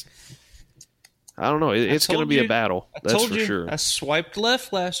 I don't know. It's going to be a battle. That's for sure. I swiped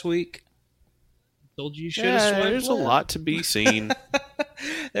left last week. Told you should have swiped there's left. A lot to be seen.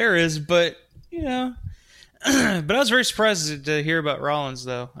 There is, but, but I was very surprised to hear about Rollins,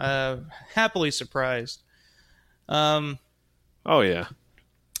 though. Happily surprised. Oh, yeah.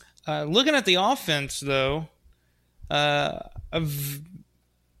 Looking at the offense, though,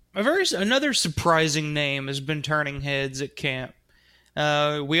 another surprising name has been turning heads at camp.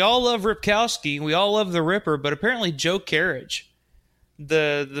 We all love Ripkowski. We all love the Ripper, but apparently Joe Carriage,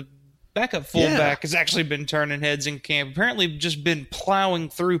 the backup fullback, has actually been turning heads in camp. Apparently just been plowing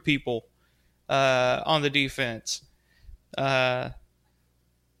through people on the defense.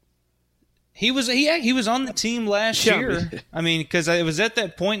 He was on the team last year. I mean, because it was at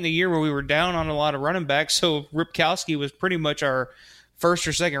that point in the year where we were down on a lot of running backs, so Ripkowski was pretty much our first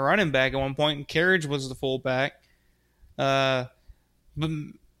or second running back at one point, and Carriage was the fullback. But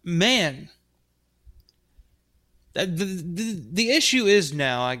man, the issue is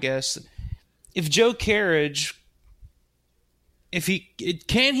now, I guess, if Joe Carriage,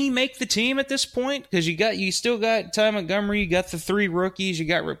 can he make the team at this point? Because you still got Ty Montgomery, you got the three rookies, you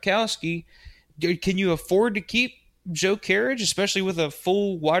got Ripkowski. Can you afford to keep Joe Carriage, especially with a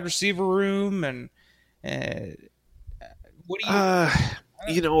full wide receiver room? And what do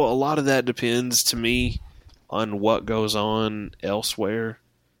you? A lot of that depends to me on what goes on elsewhere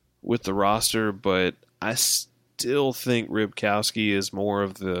with the roster, but I still think Ripkowski is more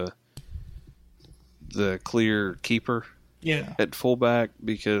of the clear keeper at fullback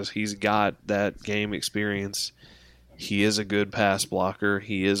because he's got that game experience. He is a good pass blocker.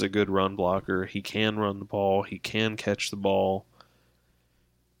 He is a good run blocker. He can run the ball. He can catch the ball.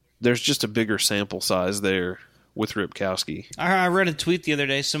 There's just a bigger sample size there with Ripkowski. I read a tweet the other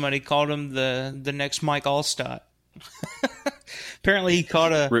day. Somebody called him the next Mike Allstott. Apparently he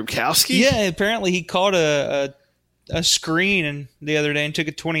caught a Ripkowski. Yeah, apparently he caught a screen the other day and took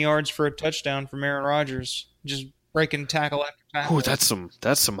it 20 yards for a touchdown from Aaron Rodgers, just breaking tackle after tackle. Oh,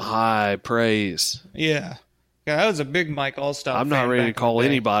 that's some high praise. Yeah, that was a big Mike Allstott. I'm not ready to call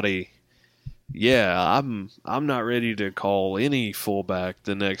anybody. Yeah, I'm not ready to call any fullback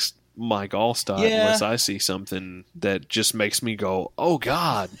the next Mike Allstott unless I see something that just makes me go, oh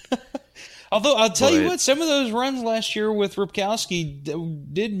God. Although I'll tell you what, some of those runs last year with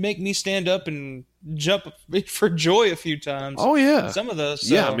Ripkowski did make me stand up and jump for joy a few times. Oh yeah, some of those.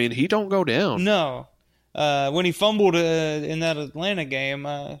 So. Yeah, I mean he don't go down. No, when he fumbled in that Atlanta game.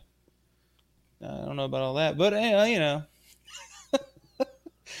 I don't know about all that, but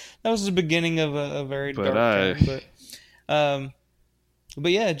that was the beginning of a very dark time.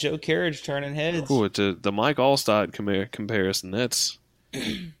 But yeah, Joe Carriage turning heads. Cool. The Mike Allstott comparison. That's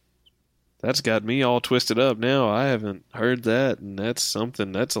got me all twisted up now. I haven't heard that, and that's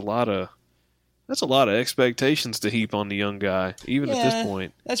something. That's a lot of expectations to heap on the young guy, even at this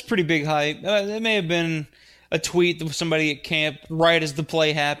point. That's pretty big hype. It may have been a tweet with somebody at camp right as the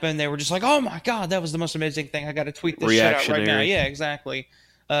play happened. They were just like, "Oh my god, that was the most amazing thing! I got to tweet this shit out right now." Yeah, exactly.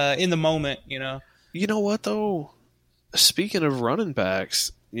 In the moment, You know what though? Speaking of running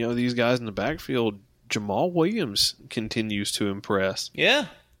backs, these guys in the backfield, Jamal Williams continues to impress. Yeah.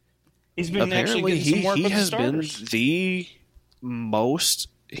 He's been actually getting some work with the starters. Been the most.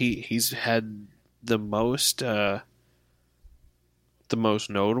 He's had the most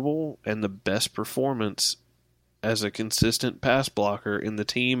notable and the best performance as a consistent pass blocker in the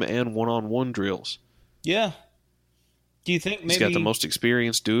team and one-on-one drills. Yeah. Do you think maybe he's got the most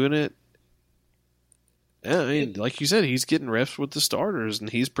experience doing it? Yeah, I mean, like you said, he's getting reps with the starters and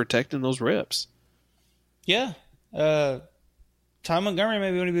he's protecting those reps. Yeah. Ty Montgomery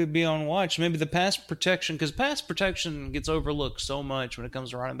maybe would be on watch. Maybe the pass protection, because pass protection gets overlooked so much when it comes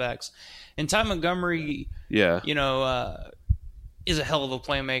to running backs. And Ty Montgomery, is a hell of a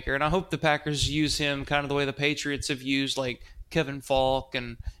playmaker. And I hope the Packers use him kind of the way the Patriots have used like Kevin Falk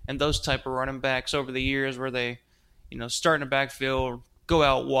and those type of running backs over the years, where they, start in the backfield, go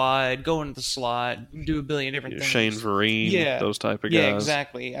out wide, go into the slot, do a billion different things. Shane Vereen, those type of guys. Yeah,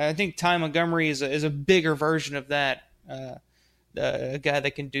 exactly. I think Ty Montgomery is a bigger version of that. A guy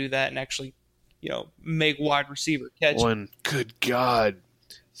that can do that and actually, make wide receiver catches. And good God,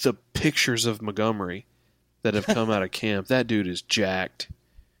 the pictures of Montgomery that have come out of camp, that dude is jacked.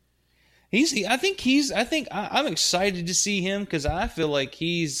 I'm excited to see him because I feel like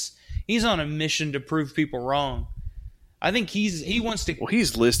he's on a mission to prove people wrong. I think he wants to. Well,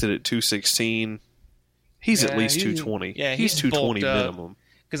 he's listed at 216. He's at least 220. Yeah, he's 220 minimum.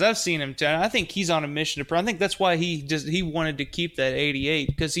 Because I've seen him. I think he's on a mission to prove. I think that's why he wanted to keep that 88,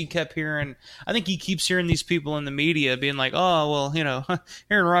 because he kept hearing. I think he keeps hearing these people in the media being like, "Oh, well,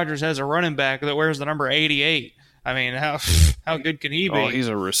 Aaron Rodgers has a running back that wears the number 88." I mean, how good can he be? Oh, he's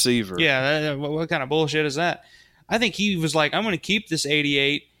a receiver. Yeah, what kind of bullshit is that? I think he was like, I'm going to keep this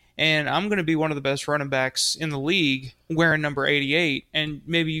 88, and I'm going to be one of the best running backs in the league wearing number 88, and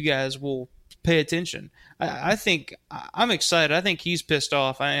maybe you guys will pay attention. I think I'm excited. I think he's pissed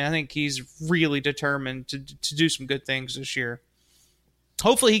off. I think he's really determined to do some good things this year.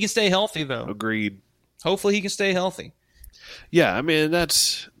 Hopefully he can stay healthy, though. Agreed. Hopefully he can stay healthy. Yeah, I mean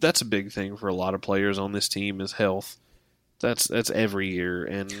that's a big thing for a lot of players on this team is health. That's every year,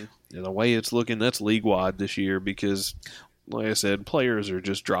 and the way it's looking, that's league wide this year because, like I said, players are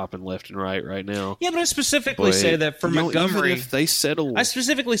just dropping left and right now. Yeah, but I specifically say that for Montgomery. Even if they settle, I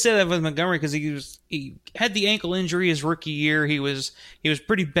specifically say that with Montgomery because he had the ankle injury his rookie year. He was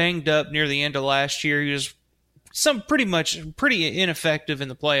pretty banged up near the end of last year. He was pretty ineffective in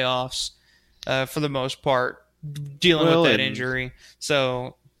the playoffs for the most part, dealing with that injury.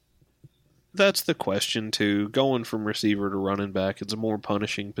 So that's the question too. Going from receiver to running back, it's a more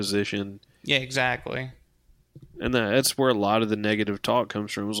punishing position. Yeah, exactly. And that's where a lot of the negative talk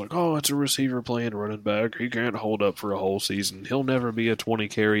comes from. It was like, oh, it's a receiver playing running back. He can't hold up for a whole season. He'll never be a 20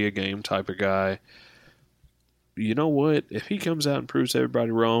 carry a game type of guy. You know what? If he comes out and proves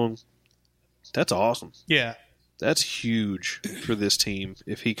everybody wrong, that's awesome. Yeah. That's huge for this team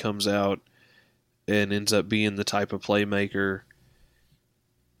if he comes out and ends up being the type of playmaker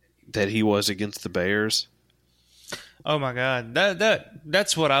that he was against the Bears. Oh my God,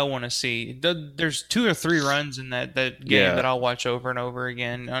 that's what I want to see. There's 2 or 3 runs in that game that I'll watch over and over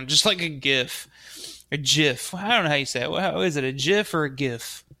again, just like a GIF, a GIF. I don't know how you say it. How is it, a GIF or a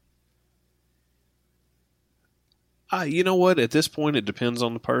GIF? You know what? At this point, it depends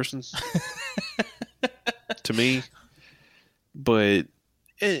on the person. To me, but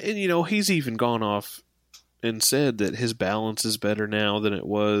and he's even gone off and said that his balance is better now than it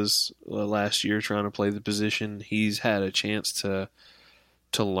was last year trying to play the position. He's had a chance to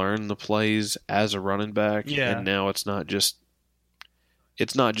learn the plays as a running back, and now it's not just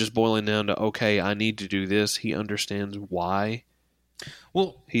boiling down to, okay, I need to do this. He understands why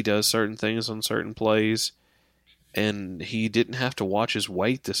he does certain things on certain plays, and he didn't have to watch his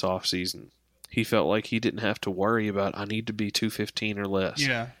weight this offseason. He felt like he didn't have to worry about, I need to be 215 or less.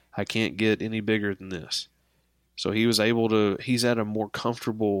 Yeah. I can't get any bigger than this. So he was able to, he's at a more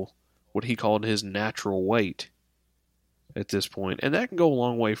comfortable, what he called his natural weight. at this point. And that can go a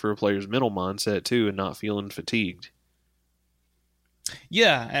long way for a player's mental mindset, too, and not feeling fatigued.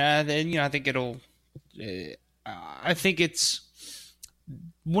 Yeah, and I think I think it's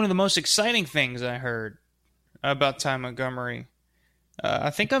one of the most exciting things I heard about Ty Montgomery. I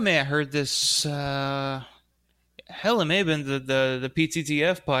think I may have heard this. Hell, it may have been the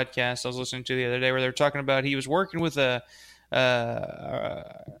PTTF podcast I was listening to the other day, where they were talking about he was working with I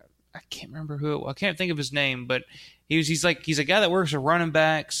can't remember who. I can't think of his name, but he's a guy that works with running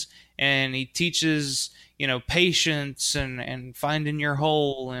backs, and he teaches patience and finding your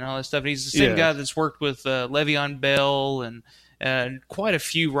hole and all that stuff. And he's the same guy that's worked with Le'Veon Bell and quite a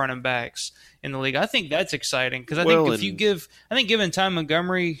few running backs in the league. I think that's exciting because I think given Ty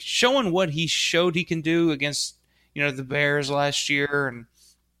Montgomery, showing what he showed he can do against the Bears last year and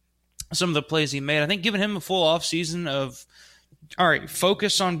some of the plays he made, I think giving him a full offseason of, all right,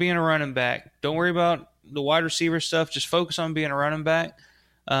 focus on being a running back. Don't worry about the wide receiver stuff. Just focus on being a running back.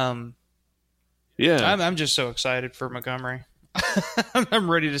 I'm just so excited for Montgomery. I'm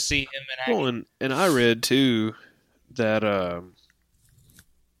ready to see him in action. Well, and I read too that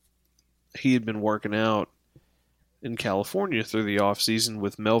he had been working out in California through the offseason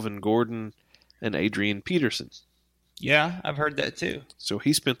with Melvin Gordon and Adrian Peterson. Yeah, I've heard that too. So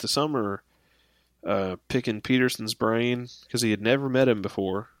he spent the summer picking Peterson's brain because he had never met him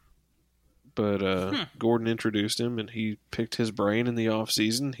before. But Gordon introduced him, and he picked his brain in the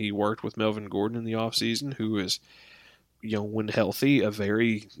offseason. He worked with Melvin Gordon in the offseason, who is, when healthy, a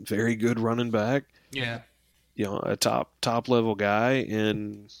very, very good running back. Yeah. A top level guy.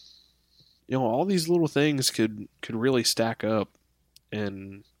 And, all these little things could really stack up.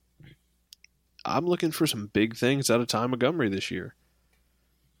 And I'm looking for some big things out of Ty Montgomery this year.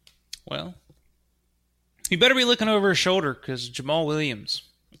 Well, he better be looking over his shoulder because Jamal Williams.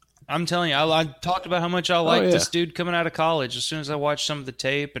 I'm telling you, I talked about how much I liked this dude coming out of college. As soon as I watched some of the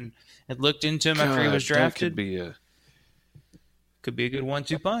tape and looked into him after he was drafted, that could be a good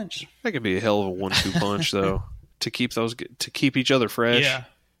 1-2 punch. That could be a hell of a 1-2 punch, though, to keep each other fresh. Yeah,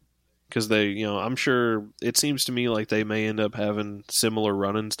 because they, I'm sure it seems to me like they may end up having similar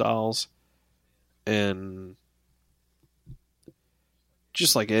running styles, and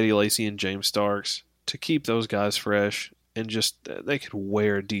just like Eddie Lacy and James Starks, to keep those guys fresh. And just, they could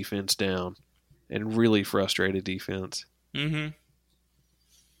wear defense down and really frustrate a defense. Mm-hmm.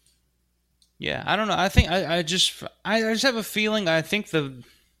 Yeah, I don't know. I think I just have a feeling. I think the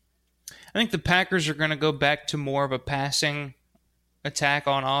Packers are going to go back to more of a passing attack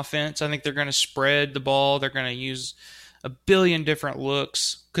on offense. I think they're going to spread the ball. They're going to use a billion different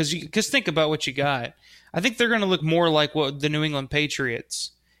looks because think about what you got. I think they're going to look more like what the New England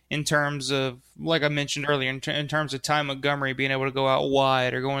Patriots. In terms of, like I mentioned earlier, in terms of Ty Montgomery being able to go out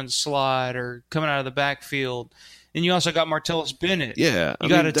wide or go in the slot or coming out of the backfield. And you also got Martellus Bennett. Yeah. You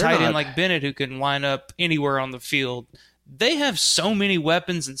got a tight end like Bennett who can line up anywhere on the field. They have so many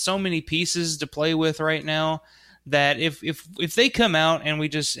weapons and so many pieces to play with right now that if they come out and we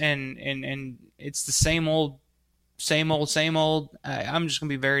just and it's the same old, I'm just going to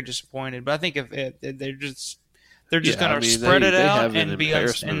be very disappointed. But I think if they're just going to spread it out and be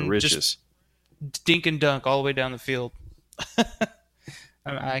and just dink and dunk all the way down the field.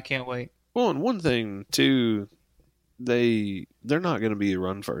 I can't wait. Well, and one thing too, they're not going to be a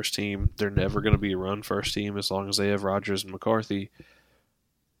run first team. They're never going to be a run first team as long as they have Rodgers and McCarthy.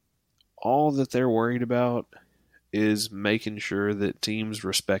 All that they're worried about is making sure that teams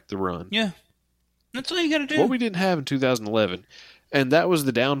respect the run. Yeah, that's all you got to do. What we didn't have in 2011. And that was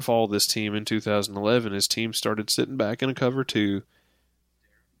the downfall of this team in 2011 as teams started sitting back in a cover two,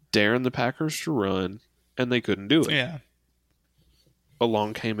 daring the Packers to run, and they couldn't do it. Yeah.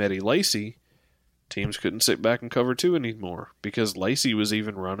 Along came Eddie Lacy. Teams couldn't sit back and cover two anymore because Lacy was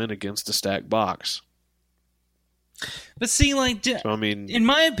even running against a stacked box. But see, in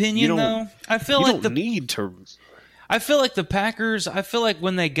my opinion, though, I feel like I feel like the Packers,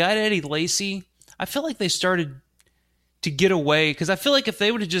 when they got Eddie Lacy, I feel like they started to get away, because I feel like if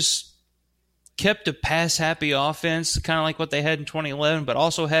they would have just kept a pass-happy offense, kind of like what they had in 2011, but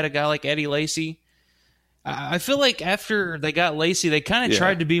also had a guy like Eddie Lacy, I feel like after they got Lacy, they kind of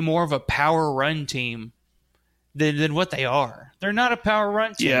tried to be more of a power run team than what they are. They're not a power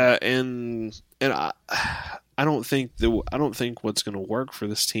run team. Yeah, and I don't think what's going to work for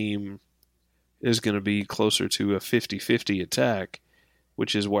this team is going to be closer to a 50-50 attack,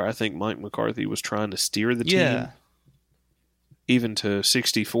 which is where I think Mike McCarthy was trying to steer the team. Yeah. Even to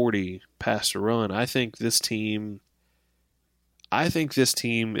 60-40 pass to run. I think this team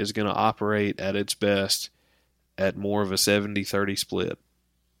is going to operate at its best at more of a 70-30 split.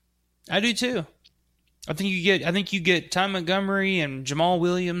 I do too. I think you get Ty Montgomery and Jamal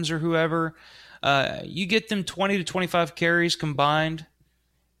Williams or whoever. You get them 20 to 25 carries combined,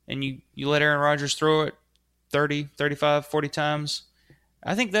 and you let Aaron Rodgers throw it 30, 35, 40 times.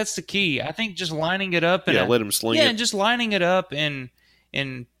 I think that's the key. I think just lining it up. Let him sling it. Yeah, just lining it up in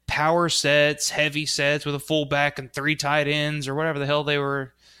power sets, heavy sets with a fullback and 3 tight ends or whatever the hell they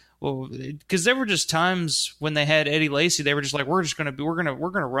were. Well, because there were just times when they had Eddie Lacy, they were just like, we're gonna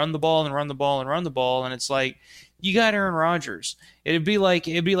run the ball and run the ball and run the ball, and it's like, you got Aaron Rodgers. It'd be like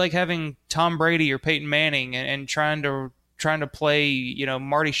having Tom Brady or Peyton Manning and trying to play,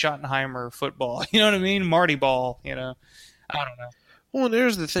 Marty Schottenheimer football. You know what I mean? Marty ball. I don't know. Well, and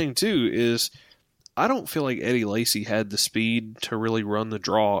there's the thing too is I don't feel like Eddie Lacy had the speed to really run the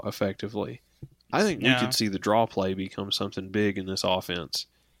draw effectively. I think we could see the draw play become something big in this offense.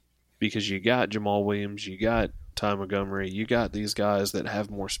 Because you got Jamal Williams, you got Ty Montgomery, you got these guys that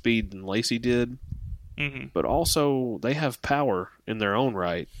have more speed than Lacy did, but also they have power in their own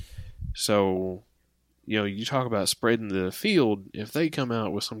right. So, you talk about spreading the field. If they come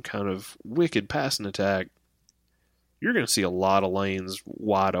out with some kind of wicked passing attack, you're going to see a lot of lanes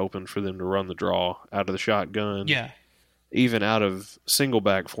wide open for them to run the draw out of the shotgun. Yeah. Even out of single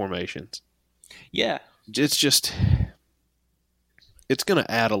back formations. Yeah. It's just... It's going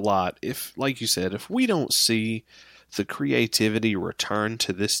to add a lot. If, like you said, if we don't see the creativity return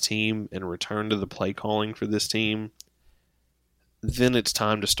to this team and return to the play calling for this team, then it's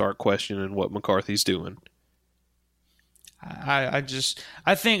time to start questioning what McCarthy's doing. I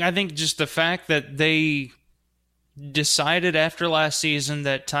think just the fact that they decided after last season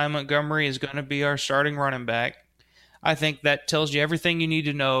that Ty Montgomery is going to be our starting running back, I think that tells you everything you need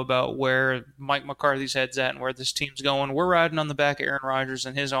to know about where Mike McCarthy's head's at and where this team's going. We're riding on the back of Aaron Rodgers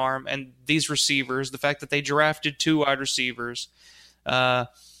and his arm and these receivers, the fact that they drafted 2 wide receivers, the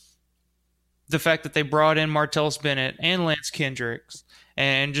fact that they brought in Martellus Bennett and Lance Kendricks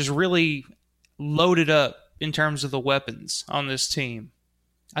and just really loaded up in terms of the weapons on this team.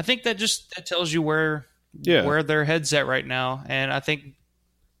 I think that tells you where their head's at right now, and I think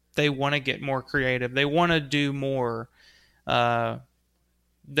they want to get more creative. They want to do more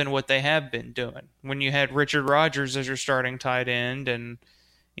than what they have been doing. When you had Richard Rodgers as your starting tight end, and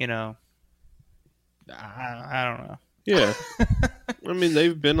I don't know. Yeah, I mean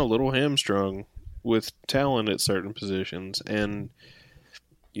they've been a little hamstrung with talent at certain positions, and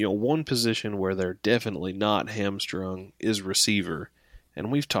one position where they're definitely not hamstrung is receiver.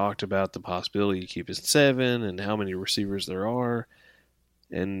 And we've talked about the possibility of keeping 7 and how many receivers there are.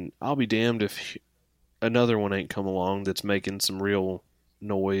 And I'll be damned if another one ain't come along that's making some real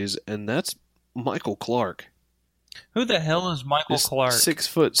noise, and that's Michael Clark. Who the hell is Michael Clark?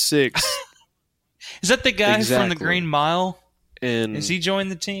 6'6". Is that the guy from the Green Mile? And is he joined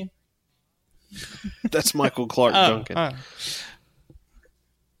the team? That's Michael Clark Duncan.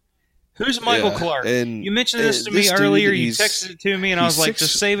 Who's Michael Clark? And you mentioned this to me earlier. You texted it to me, and I was like,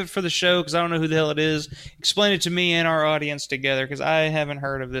 just save it for the show because I don't know who the hell it is. Explain it to me and our audience together because I haven't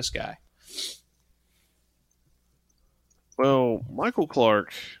heard of this guy. Well, Michael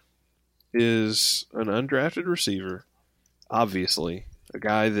Clark is an undrafted receiver, obviously. A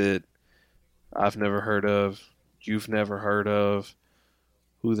guy that I've never heard of, you've never heard of.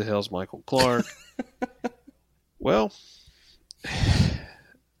 Who the hell's Michael Clark? Well...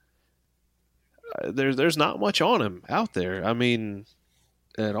 There's not much on him out there. I mean,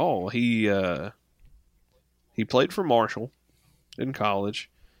 at all. He played for Marshall in college.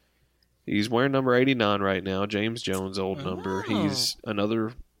 He's wearing number 89 right now, James Jones' old number. He's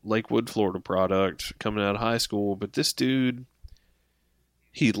another Lakewood, Florida product coming out of high school. But this dude,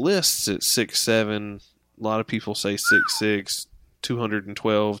 he lists at 6'7". A lot of people say 6'6",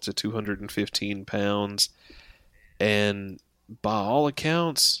 212 to 215 pounds. And by all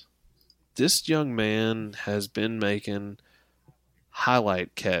accounts... this young man has been making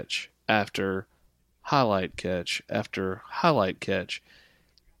highlight catch after highlight catch after highlight catch.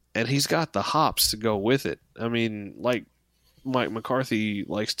 And he's got the hops to go with it. I mean, like Mike McCarthy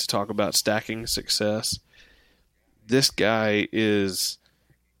likes to talk about stacking success. This guy is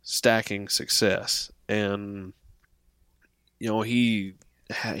stacking success. And, he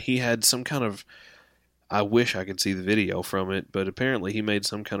had some kind of... I wish I could see the video from it, but apparently he made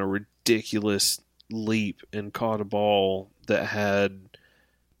some kind of ridiculous leap and caught a ball that had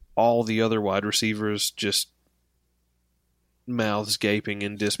all the other wide receivers just mouths gaping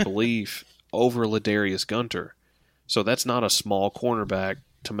in disbelief over Ladarius Gunter. So that's not a small cornerback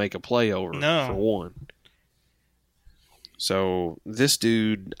to make a play over, for one. So this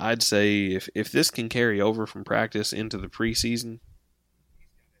dude, I'd say if this can carry over from practice into the preseason,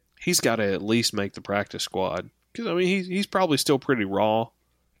 he's got to at least make the practice squad. Because, I mean, he's probably still pretty raw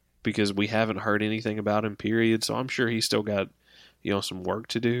because we haven't heard anything about him, period. So I'm sure he's still got, some work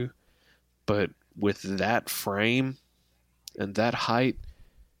to do. But with that frame and that height,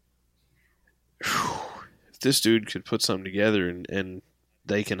 if this dude could put something together and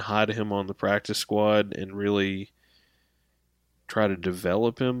they can hide him on the practice squad and really try to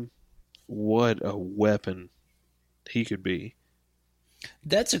develop him, what a weapon he could be.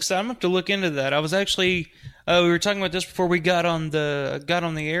 That's exciting. I'm going to have to look into that. I was actually we were talking about this before we got on the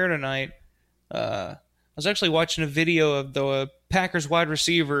air tonight. I was actually watching a video of the Packers wide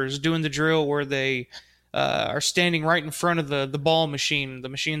receivers doing the drill where they are standing right in front of the ball machine, the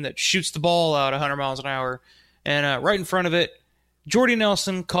machine that shoots the ball out 100 miles an hour. And right in front of it, Jordy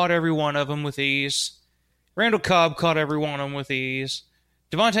Nelson caught every one of them with ease. Randall Cobb caught every one of them with ease.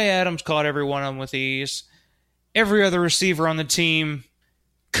 Devontae Adams caught every one of them with ease. Every other receiver on the team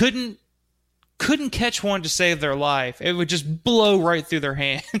couldn't catch one to save their life. It would just blow right through their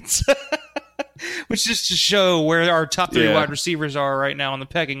hands. Which just to show where our top 3 wide receivers are right now in the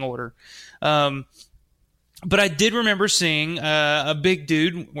pecking order. But I did remember seeing a big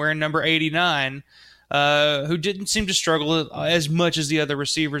dude wearing number 89 who didn't seem to struggle as much as the other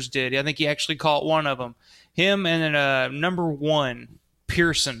receivers did. I think he actually caught one of them. Him and then number 1,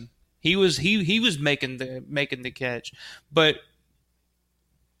 Pearson. He was making the catch. But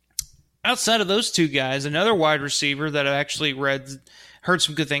outside of those 2 guys, another wide receiver that I actually heard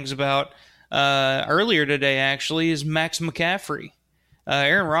some good things about earlier today actually is Max McCaffrey.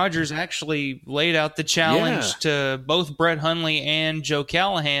 Aaron Rodgers actually laid out the challenge to both Brett Hundley and Joe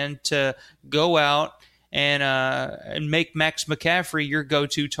Callahan to go out and make Max McCaffrey your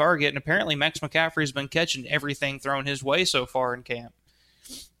go-to target. And apparently Max McCaffrey's been catching everything thrown his way so far in camp.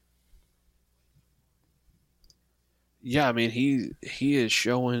 Yeah, I mean, he is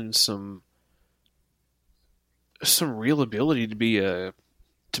showing some real ability to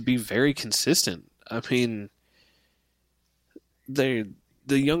be very consistent. I mean, the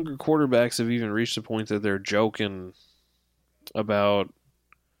younger quarterbacks have even reached the point that they're joking about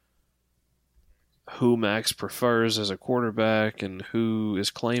who Max prefers as a quarterback and who is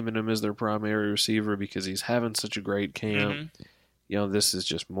claiming him as their primary receiver because he's having such a great camp. Mm-hmm. This is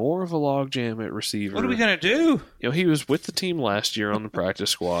just more of a logjam at receiver. What are we going to do? He was with the team last year on the practice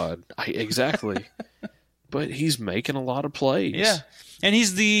squad. Exactly. But he's making a lot of plays. Yeah. And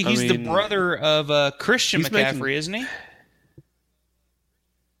he's the brother of Christian McCaffrey, isn't he?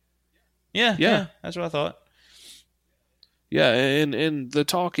 Yeah, that's what I thought. Yeah, and the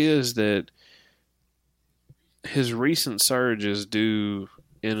talk is that his recent surge is due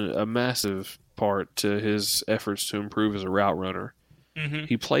in a massive part to his efforts to improve as a route runner. Mm-hmm.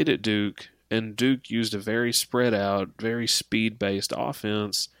 He played at Duke, and Duke used a very spread out, very speed-based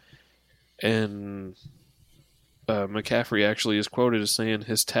offense, and McCaffrey actually is quoted as saying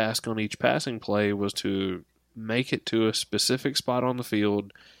his task on each passing play was to make it to a specific spot on the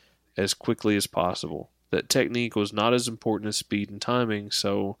field as quickly as possible. That technique was not as important as speed and timing,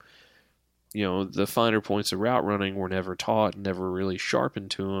 so the finer points of route running were never taught, never really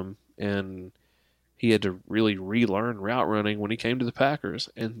sharpened to him, and he had to really relearn route running when he came to the Packers.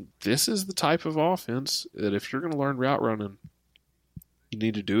 And this is the type of offense that if you're going to learn route running, you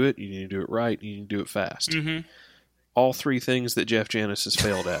need to do it, you need to do it right, you need to do it fast. Mm-hmm. All 3 things that Jeff Janis has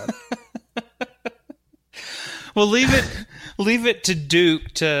failed at. Well, leave it to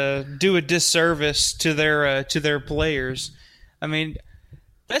Duke to do a disservice to their players. I mean,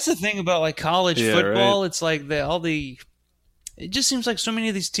 that's the thing about like college football. Right. It's like it just seems like so many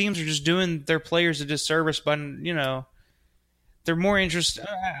of these teams are just doing their players a disservice by they're more interested,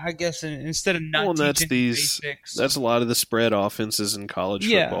 I guess, instead of not teaching basics. That's a lot of the spread offenses in college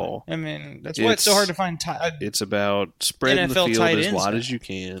football. I mean, that's why it's so hard to find. It's about spreading the field as wide as you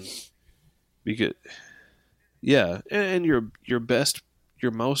can. Because, and your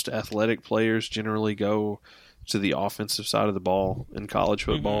most athletic players generally go to the offensive side of the ball in college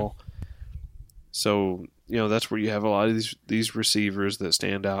football. Mm-hmm. So, that's where you have a lot of these receivers that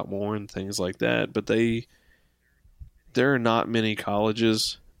stand out more and things like that. But there are not many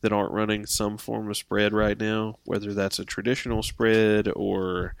colleges that aren't running some form of spread right now, whether that's a traditional spread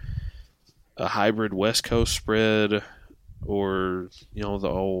or a hybrid West Coast spread or, the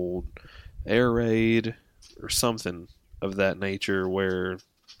old air raid or something of that nature where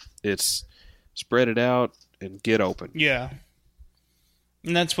it's spread it out and get open. Yeah.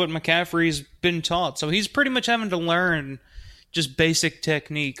 And that's what McCaffrey's been taught. So he's pretty much having to learn just basic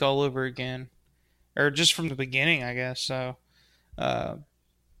technique all over again. Or just from the beginning, I guess. So, like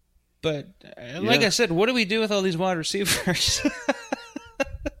I said, what do we do with all these wide receivers?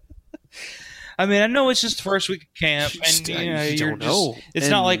 I mean, I know it's just the first week of camp, and You don't know. It's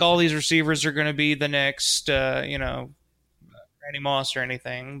not like all these receivers are going to be the next, Randy Moss or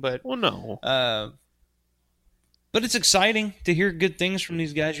anything. But Well, no. but it's exciting to hear good things from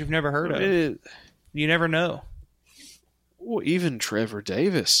these guys you've never heard of. You never know. Well, even Trevor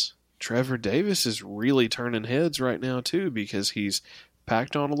Davis. Trevor Davis is really turning heads right now, too, because he's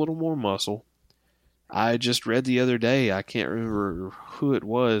packed on a little more muscle. I just read the other day, I can't remember who it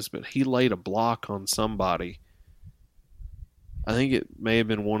was, but he laid a block on somebody. I think it may have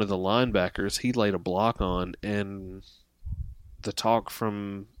been one of the linebackers he laid a block on, and the talk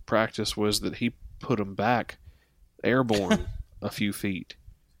from practice was that he put him back airborne a few feet.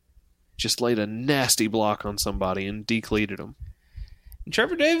 Just laid a nasty block on somebody and decleated him.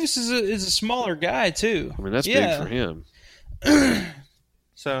 Trevor Davis is a smaller guy too. I mean, that's big for him.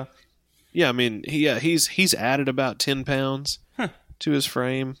 So, yeah, I mean, he's added about 10 pounds to his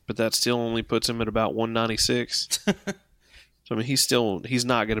frame, but that still only puts him at about 196. So I mean, he's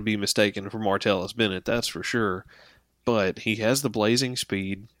not going to be mistaken for Martellus Bennett, that's for sure. But he has the blazing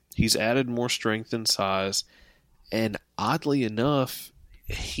speed. He's added more strength and size, and oddly enough,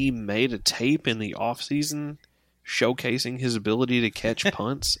 he made a tape in the offseason showcasing his ability to catch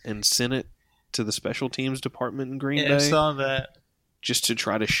punts and sent it to the special teams department in Green Bay. I saw that. Just to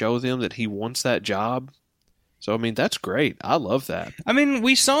try to show them that he wants that job. So, I mean, that's great. I love that. I mean,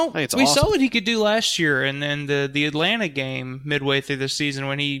 we saw awesome. saw what he could do last year, and then the Atlanta game midway through the season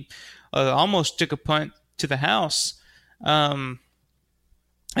when he almost took a punt to the house. I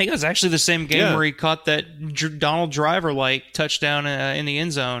think it was actually the same game where he caught that Donald Driver-like touchdown in the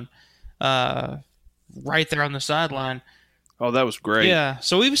end zone right there on the sideline. Oh, that was great. Yeah,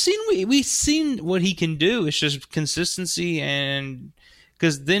 so we've seen what he can do. It's just consistency, and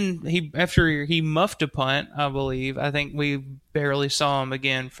because then after he muffed a punt, I believe, I think we barely saw him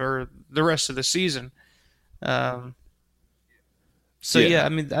again for the rest of the season. I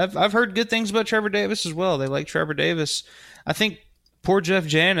mean, I've heard good things about Trevor Davis as well. They like Trevor Davis. I think poor Jeff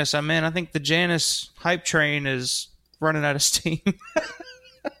Janis. I think the Janis hype train is running out of steam.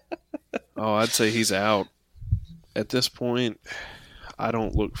 Oh, I'd say he's out. At this point, I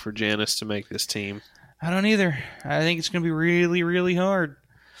don't look for Janis to make this team. I don't either. I think it's going to be really, really hard.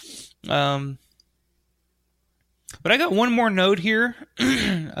 But I got one more note here.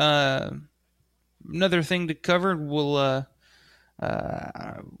 Another thing to cover.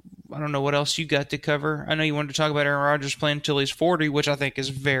 I don't know what else you got to cover. I know you wanted to talk about Aaron Rodgers playing until he's 40, which I think is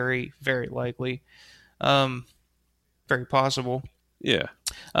very, very likely. Very possible. Yeah.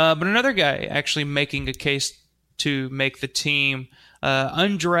 But another guy actually making a case to make the team,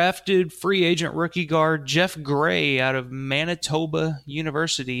 undrafted free agent rookie guard Jeff Gray out of Manitoba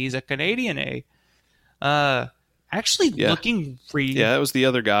University. He's a Canadian, looking really... Yeah, that was the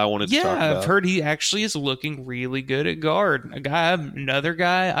other guy I wanted to talk about. Yeah, I've heard he actually is looking really good at guard. Another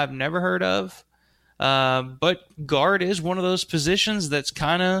guy I've never heard of. But guard is one of those positions that's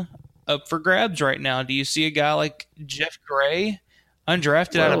kind of up for grabs right now. Do you see a guy like Jeff Gray,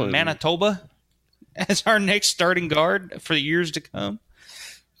 undrafted out of Manitoba, as our next starting guard for the years to come?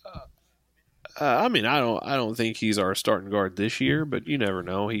 I mean, I don't think he's our starting guard this year, but you never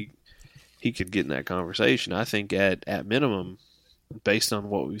know. He could get in that conversation. I think at minimum, based on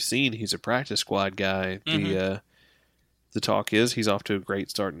what we've seen, he's a practice squad guy. Mm-hmm. The talk is he's off to a great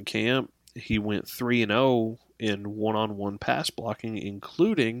start in camp. He went 3-0 in one-on-one pass blocking,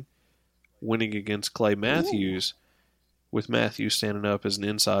 including winning against Clay Matthews, with Matthews standing up as an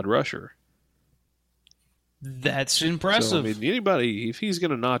inside rusher. That's impressive. So, I mean, anybody, if he's going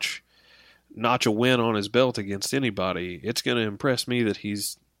to notch a win on his belt against anybody, it's going to impress me that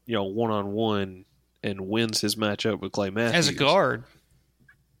he's, one-on-one and wins his matchup with Clay Matthews. As a guard.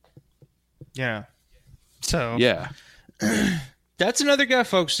 Yeah. So. Yeah. That's another guy,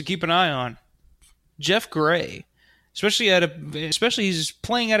 folks, to keep an eye on. Jeff Gray. Especially he's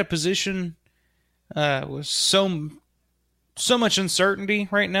playing at a position with so much uncertainty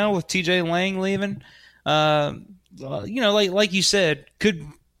right now with TJ Lang leaving. Like you said, could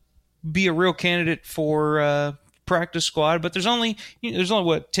be a real candidate for practice squad, but there's only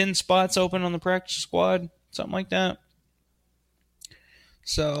 10 spots open on the practice squad, something like that.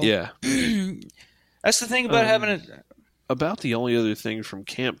 So yeah, that's the thing about having it. About the only other thing from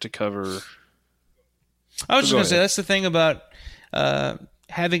camp to cover. I was just going to say that's the thing about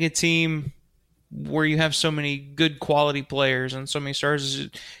having a team where you have so many good quality players and so many stars.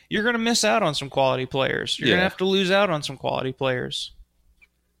 You're going to miss out on some quality players. You're going to have to lose out on some quality players.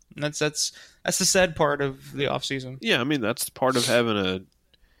 And that's the sad part of the offseason. Yeah, I mean, that's part of having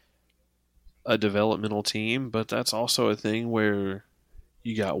a developmental team, but that's also a thing where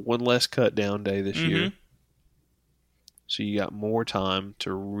You got one less cut down day this Mm-hmm. year. So you got more time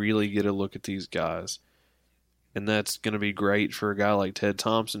to really get a look at these guys. And that's going to be great for a guy like Ted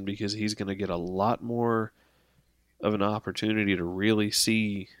Thompson because he's going to get a lot more of an opportunity to really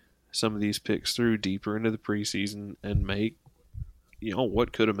see some of these picks through deeper into the preseason and make,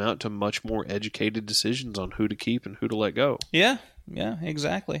 what could amount to much more educated decisions on who to keep and who to let go. Yeah,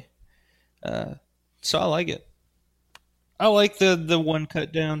 exactly. So I like it. I like the one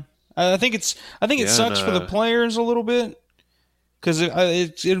cut down. I think it sucks for the players a little bit because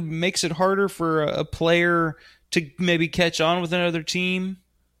it makes it harder for a player to maybe catch on with another team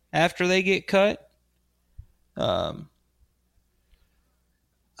after they get cut.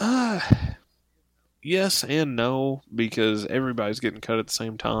 Yes and no, because everybody's getting cut at the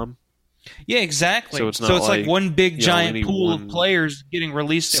same time. Yeah, exactly. So it's not like one big giant pool of one players getting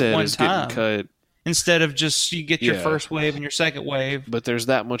released at one time getting cut. Instead of just you get your first wave and your second wave. But there's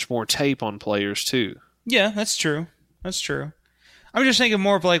that much more tape on players too. Yeah, that's true. I'm just thinking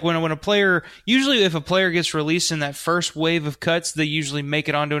more of like when a player, usually if a player gets released in that first wave of cuts, they usually make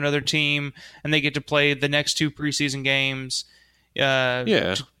it onto another team and they get to play the next 2 preseason games.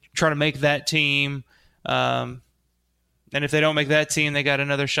 Try to make that team. And if they don't make that team, they got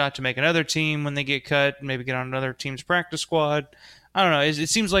another shot to make another team when they get cut, maybe get on another team's practice squad. I don't know. It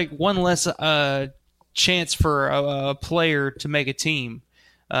seems like one less chance for a player to make a team,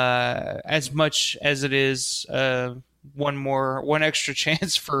 as much as it is one extra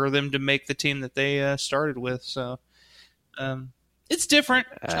chance for them to make the team that they started with. So it's different.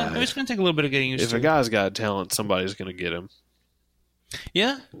 It's going to take a little bit of getting used to. If a guy's got talent, somebody's going to get him.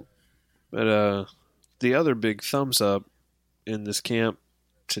 Yeah. But the other big thumbs up in this camp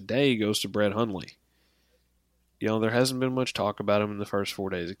today goes to Brett Hundley. There hasn't been much talk about him in the first 4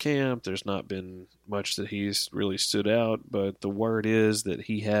 days of camp. There's not been much that he's really stood out, but the word is that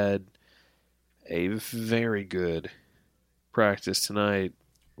he had a very good practice tonight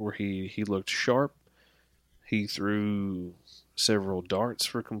where he looked sharp. He threw several darts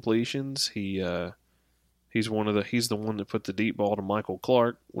for completions. He's the one that put the deep ball to Michael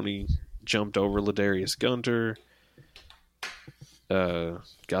Clark when he jumped over Ladarius Gunter.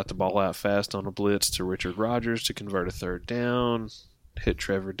 Got the ball out fast on a blitz to Richard Rodgers to convert a third down. Hit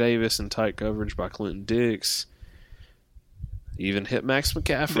Trevor Davis in tight coverage by Clinton Dix. Even hit Max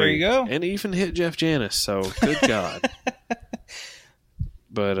McCaffrey. There you go. And even hit Jeff Janis. So, good God.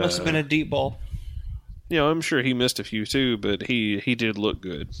 But must have been a deep ball. I'm sure he missed a few too, but he did look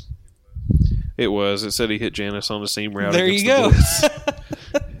good. It was. It said he hit Janis on the seam route. There against you go. The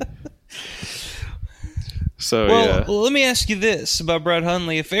So, well, let me ask you this about Brett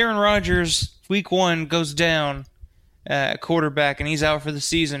Hundley. If Aaron Rodgers, week 1, goes down at quarterback and he's out for the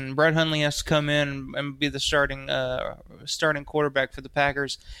season, Brett Hundley has to come in and be the starting quarterback for the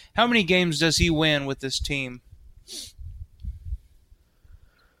Packers. How many games does he win with this team?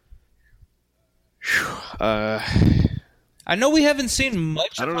 I know we haven't seen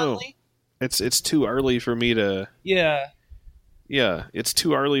much of Hundley. It's too early for me to... Yeah, it's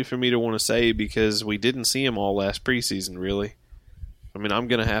too early for me to want to say because we didn't see him all last preseason, really. I mean, I'm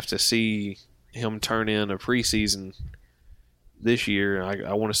going to have to see him turn in a preseason this year.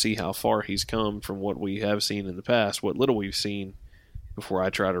 I want to see how far he's come from what we have seen in the past, what little we've seen, before I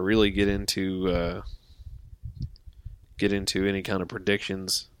try to really get into any kind of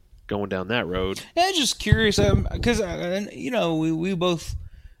predictions going down that road. Yeah, I'm just curious because we both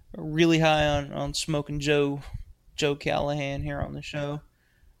are really high on Smoking Joe Callahan here on the show.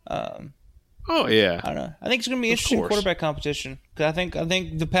 Oh yeah, I don't know. I think it's going to be interesting quarterback competition. Cause I think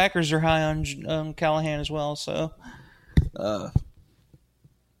the Packers are high on Callahan as well. So, but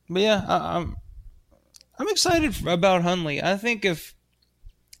yeah, I'm excited about Hundley. I think if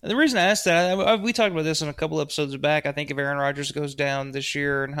the reason I asked that, we talked about this in a couple episodes back. I think if Aaron Rodgers goes down this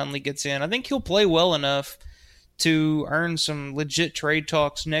year and Hundley gets in, I think he'll play well enough to earn some legit trade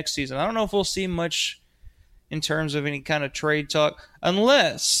talks next season. I don't know if we'll see much in terms of any kind of trade talk,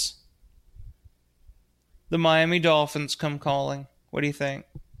 unless the Miami Dolphins come calling. What do you think?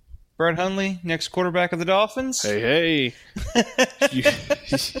 Brett Hundley, next quarterback of the Dolphins? Hey.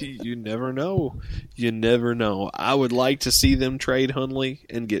 You never know. You never know. I would like to see them trade Hundley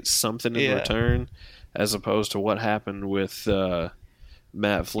and get something in return, as opposed to what happened with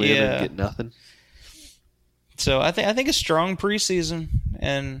Matt Flynn and get nothing. So I think a strong preseason,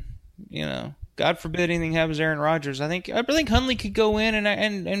 and God forbid anything happens to Aaron Rodgers. I think Hundley could go in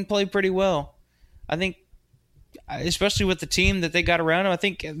and play pretty well. I think especially with the team that they got around him, I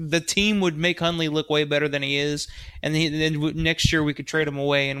think the team would make Hundley look way better than he is. And then next year we could trade him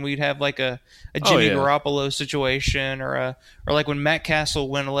away, and we'd have like a Jimmy Garoppolo situation, or like when Matt Castle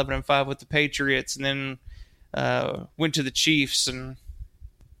went 11-5 with the Patriots, and then went to the Chiefs, and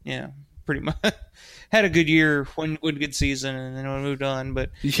pretty much had a good year, one good season, and then we moved on.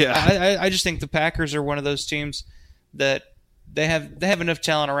 But I just think the Packers are one of those teams that they have enough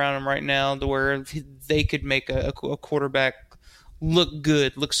talent around them right now to where they could make a quarterback look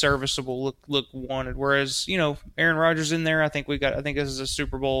good, look serviceable, look wanted. Whereas Aaron Rodgers in there, I think this is a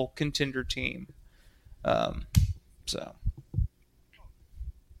Super Bowl contender team. Oh,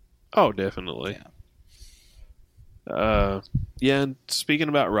 definitely. And speaking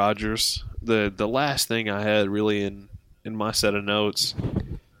about Rodgers, the last thing I had really in my set of notes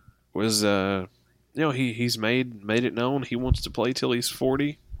was he's made it known he wants to play till he's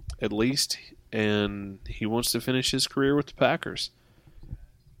 40 at least, and he wants to finish his career with the Packers.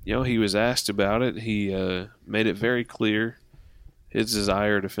 He was asked about it. He made it very clear his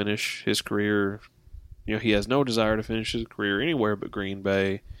desire to finish his career. He has no desire to finish his career anywhere but Green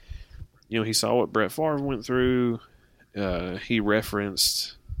Bay. He saw what Brett Favre went through. He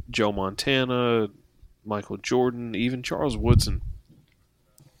referenced Joe Montana, Michael Jordan, even Charles Woodson,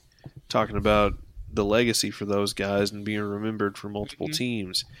 talking about the legacy for those guys and being remembered for multiple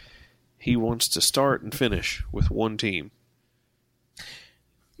teams. He wants to start and finish with one team.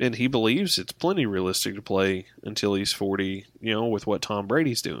 And he believes it's plenty realistic to play until he's 40, with what Tom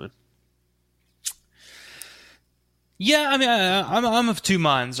Brady's doing. Yeah, I mean, I'm of two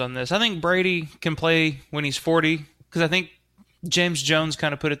minds on this. I think Brady can play when he's 40, because I think James Jones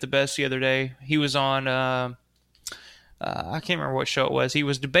kind of put it the best the other day. He was on, I can't remember what show it was. He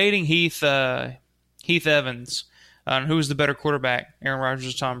was debating Heath Evans on who was the better quarterback, Aaron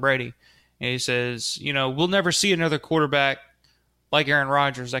Rodgers or Tom Brady. And he says, we'll never see another quarterback like Aaron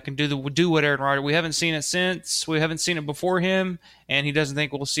Rodgers that can do what Aaron Rodgers. We haven't seen it since. We haven't seen it before him, and he doesn't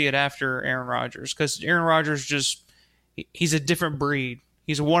think we'll see it after Aaron Rodgers, because Aaron Rodgers he's a different breed.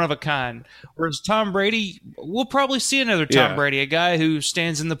 He's one of a kind. Whereas Tom Brady, we'll probably see another Tom Brady, a guy who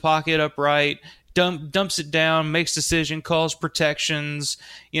stands in the pocket upright, dumps it down, makes decision, calls protections.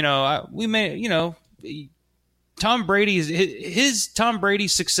 Tom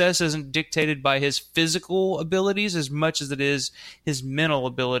Brady's success isn't dictated by his physical abilities as much as it is his mental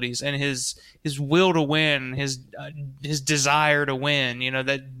abilities and his will to win, his desire to win.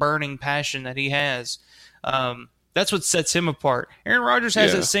 That burning passion that he has. That's what sets him apart. Aaron Rodgers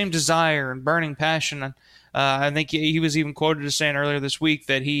has that same desire and burning passion. I think he was even quoted as saying earlier this week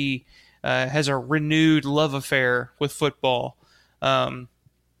that he has a renewed love affair with football.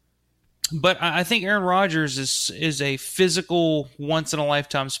 But I think Aaron Rodgers is a physical, once in a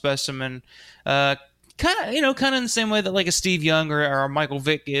lifetime specimen, kind of in the same way that like a Steve Young or a Michael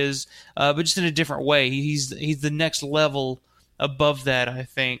Vick is, but just in a different way. He's the next level above that, I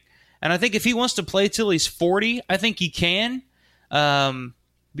think. And I think if he wants to play till he's 40, I think he can,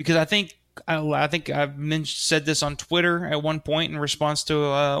 because I think I've said this on Twitter at one point in response to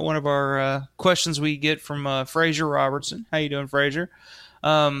one of our questions we get from Fraser Robertson. How you doing, Fraser?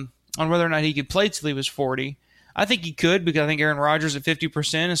 On whether or not he could play till he was 40. I think he could, because I think Aaron Rodgers at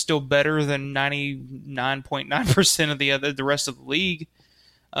 50% is still better than 99.9% of the rest of the league.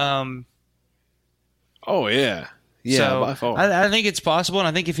 Oh, yeah. Yeah, so by far. I think it's possible, and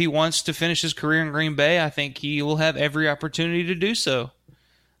I think if he wants to finish his career in Green Bay, I think he will have every opportunity to do so.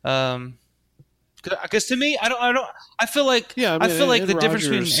 Because to me, I feel like the difference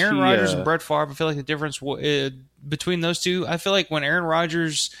between Aaron Rodgers and Brett Favre. I feel like the difference between those two. I feel like when Aaron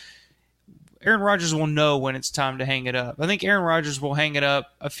Rodgers will know when it's time to hang it up. I think Aaron Rodgers will hang it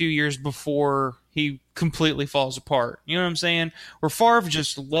up a few years before he completely falls apart. You know what I'm saying? Where Favre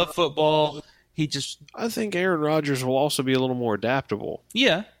just loved football. I think Aaron Rodgers will also be a little more adaptable.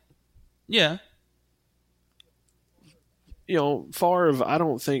 Yeah. Yeah. Favre, I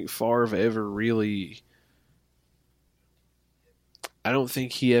don't think Favre ever really... I don't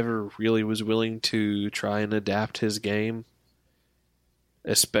think he ever really was willing to try and adapt his game,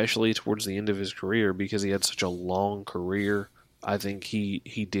 especially towards the end of his career, because he had such a long career. I think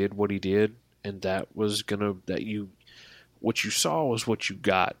he did what he did, and that was what you saw was what you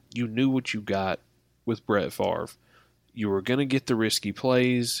got. You knew what you got with Brett Favre. You were going to get the risky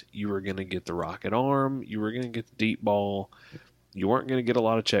plays. You were going to get the rocket arm. You were going to get the deep ball. You weren't going to get a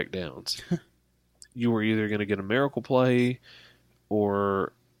lot of checkdowns. You were either going to get a miracle play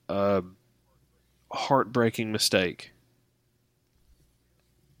or a heartbreaking mistake.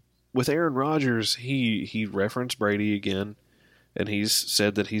 With Aaron Rodgers, he referenced Brady again, and he's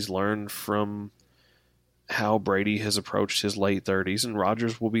said that he's learned from how Brady has approached his late 30s, and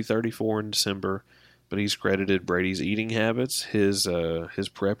Rodgers will be 34 in December, but he's credited Brady's eating habits, his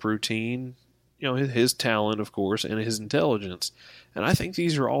prep routine, his talent, of course, and his intelligence. And I think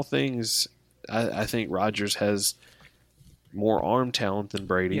these are all things. I think Rodgers has more arm talent than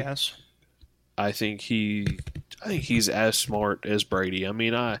Brady. Yes. I think he's as smart as Brady. I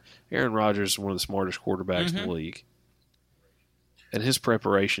mean, Aaron Rodgers is one of the smartest quarterbacks in the league, and his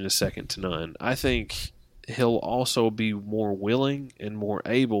preparation is second to none. I think he'll also be more willing and more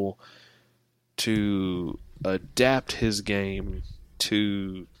able to adapt his game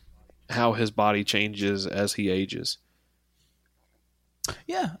to how his body changes as he ages.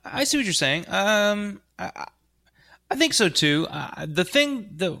 Yeah, I see what you're saying. I think so too. The thing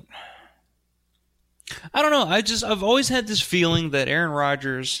that I don't know. I've always had this feeling that Aaron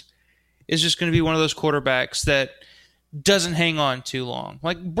Rodgers is just going to be one of those quarterbacks that doesn't hang on too long.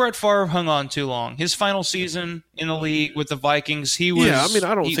 Like Brett Favre hung on too long. His final season in the league with the Vikings, he was. Yeah, I mean,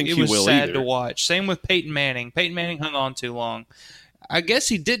 I don't think he will either. It was sad to watch. Same with Peyton Manning. Peyton Manning hung on too long. I guess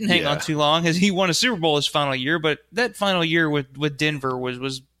he didn't hang on too long as he won a Super Bowl his final year, but that final year with Denver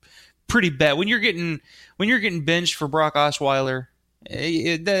was pretty bad. When you're getting benched for Brock Osweiler,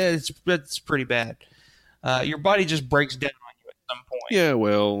 that's pretty bad. Your body just breaks down on you at some point. Yeah,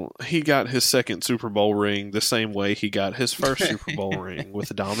 well, he got his second Super Bowl ring the same way he got his first Super Bowl ring,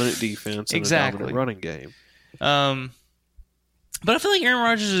 with a dominant defense and a dominant running game. But I feel like Aaron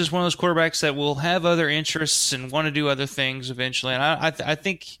Rodgers is one of those quarterbacks that will have other interests and want to do other things eventually. And I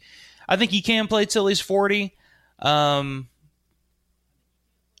think he can play till he's 40. I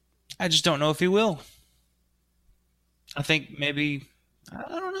just don't know if he will. I think maybe I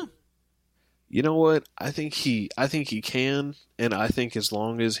don't know. You know what? I think he can, and I think as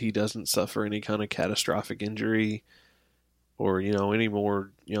long as he doesn't suffer any kind of catastrophic injury or any more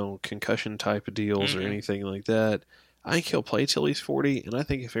concussion type of deals or anything like that, I think he'll play till he's 40. And I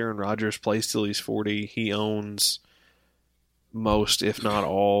think if Aaron Rodgers plays till he's 40, he owns most, if not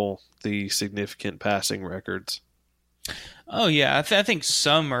all, the significant passing records. Oh yeah, I think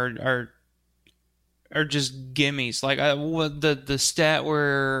some are just gimmies. Like the stat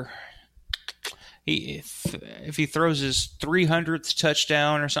where if he throws his 300th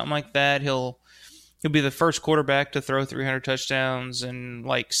touchdown or something like that, he'll be the first quarterback to throw 300 touchdowns and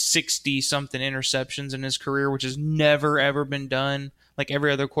like 60 something interceptions in his career, which has never ever been done. Like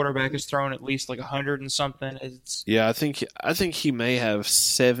every other quarterback has thrown at least like 100 and something. I think he may have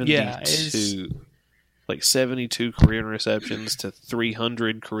 72. Like 72 career interceptions to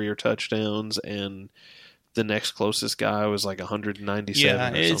 300 career touchdowns, and the next closest guy was like 197.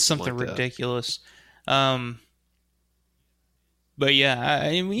 Yeah, it's something like ridiculous. But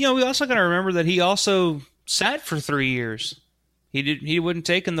yeah, we also got to remember that he also sat for 3 years. He wouldn't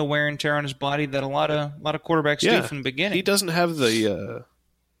take in the wear and tear on his body that a lot of quarterbacks do from the beginning. He doesn't have the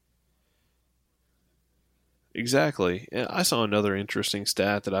exactly. I saw another interesting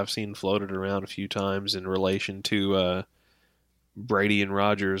stat that I've seen floated around a few times in relation to Brady and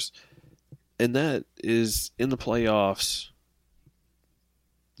Rodgers, and that is in the playoffs,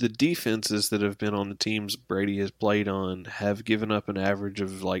 the defenses that have been on the teams Brady has played on have given up an average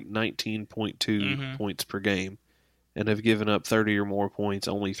of like 19.2 points per game and have given up 30 or more points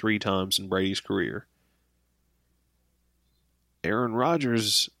only 3 times in Brady's career. Aaron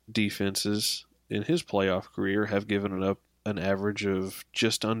Rodgers' defenses in his playoff career have given up an average of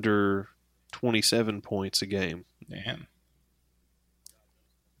just under 27 points a game. Damn.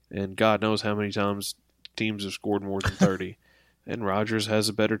 And God knows how many times teams have scored more than 30. And Rodgers has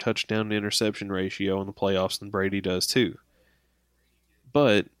a better touchdown to interception ratio in the playoffs than Brady does too.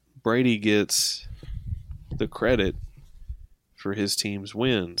 But Brady gets the credit for his team's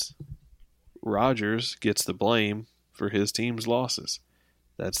wins. Rodgers gets the blame for his team's losses.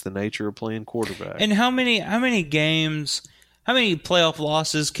 That's the nature of playing quarterback. And how many games, how many playoff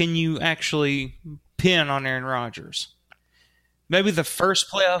losses can you actually pin on Aaron Rodgers? Maybe the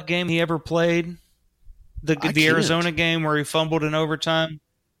first playoff game he ever played, the Arizona game where he fumbled in overtime,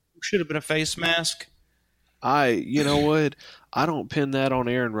 should have been a face mask. You know what? I don't pin that on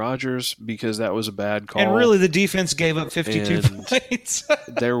Aaron Rodgers because that was a bad call. And really, the defense gave up 52 points.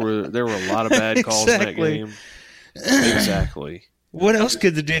 there were a lot of bad calls in that game. Exactly. What else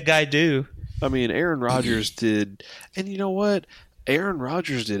could the guy do? I mean, Aaron Rodgers did, and you know what? Aaron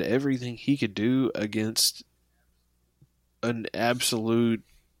Rodgers did everything he could do against an absolute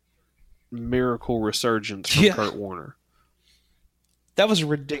miracle resurgence from Kurt Warner. That was a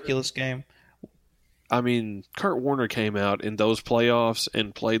ridiculous game. I mean, Kurt Warner came out in those playoffs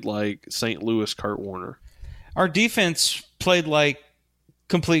and played like St. Louis Kurt Warner. Our defense played like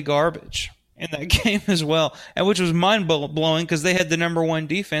complete garbage. in that game as well, and which was mind-blowing because they had the number 1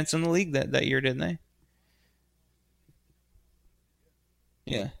 defense in the league that year, didn't they?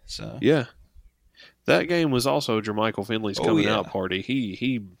 Yeah. So. Yeah. That game was also Jermichael Finley's coming out party.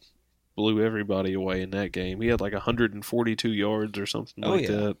 He blew everybody away in that game. He had like 142 yards or something like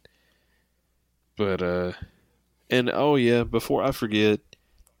that. But before I forget,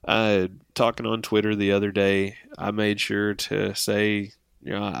 talking on Twitter the other day, I made sure to say,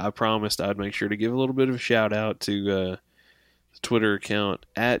 I promised I'd make sure to give a little bit of a shout out to the Twitter account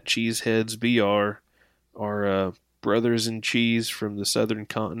at CheeseheadsBR, our brothers in cheese from the southern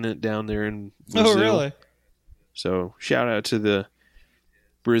continent down there in Brazil. Oh, really? So shout out to the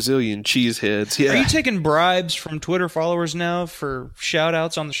Brazilian cheeseheads. Yeah. Are you taking bribes from Twitter followers now for shout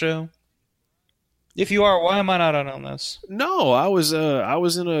outs on the show? If you are, why am I not on this? No, I was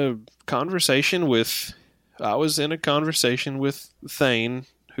in a conversation with Thane,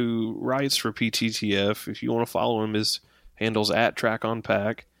 who writes for PTTF. If you want to follow him, his handle's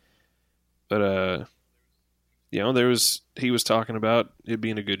 @TrackOnPack. But he was talking about it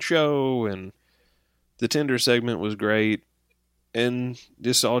being a good show, and the Tinder segment was great, and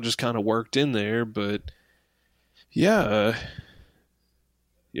this all just kind of worked in there. But there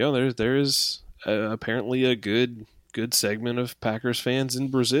is apparently a good segment of Packers fans in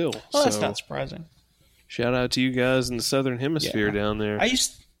Brazil. Well, that's not surprising. Shout out to you guys in the Southern Hemisphere down there.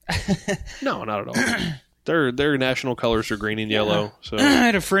 No, not at all. Their national colors are green and yellow. So I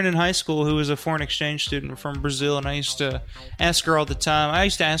had a friend in high school who was a foreign exchange student from Brazil, and I used to ask her all the time. I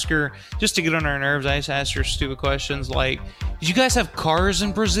used to ask her, just to get on her nerves, I used to ask her stupid questions like, did you guys have cars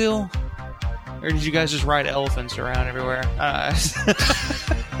in Brazil? Or did you guys just ride elephants around everywhere?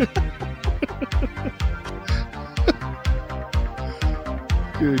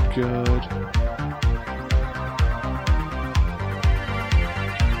 Good God.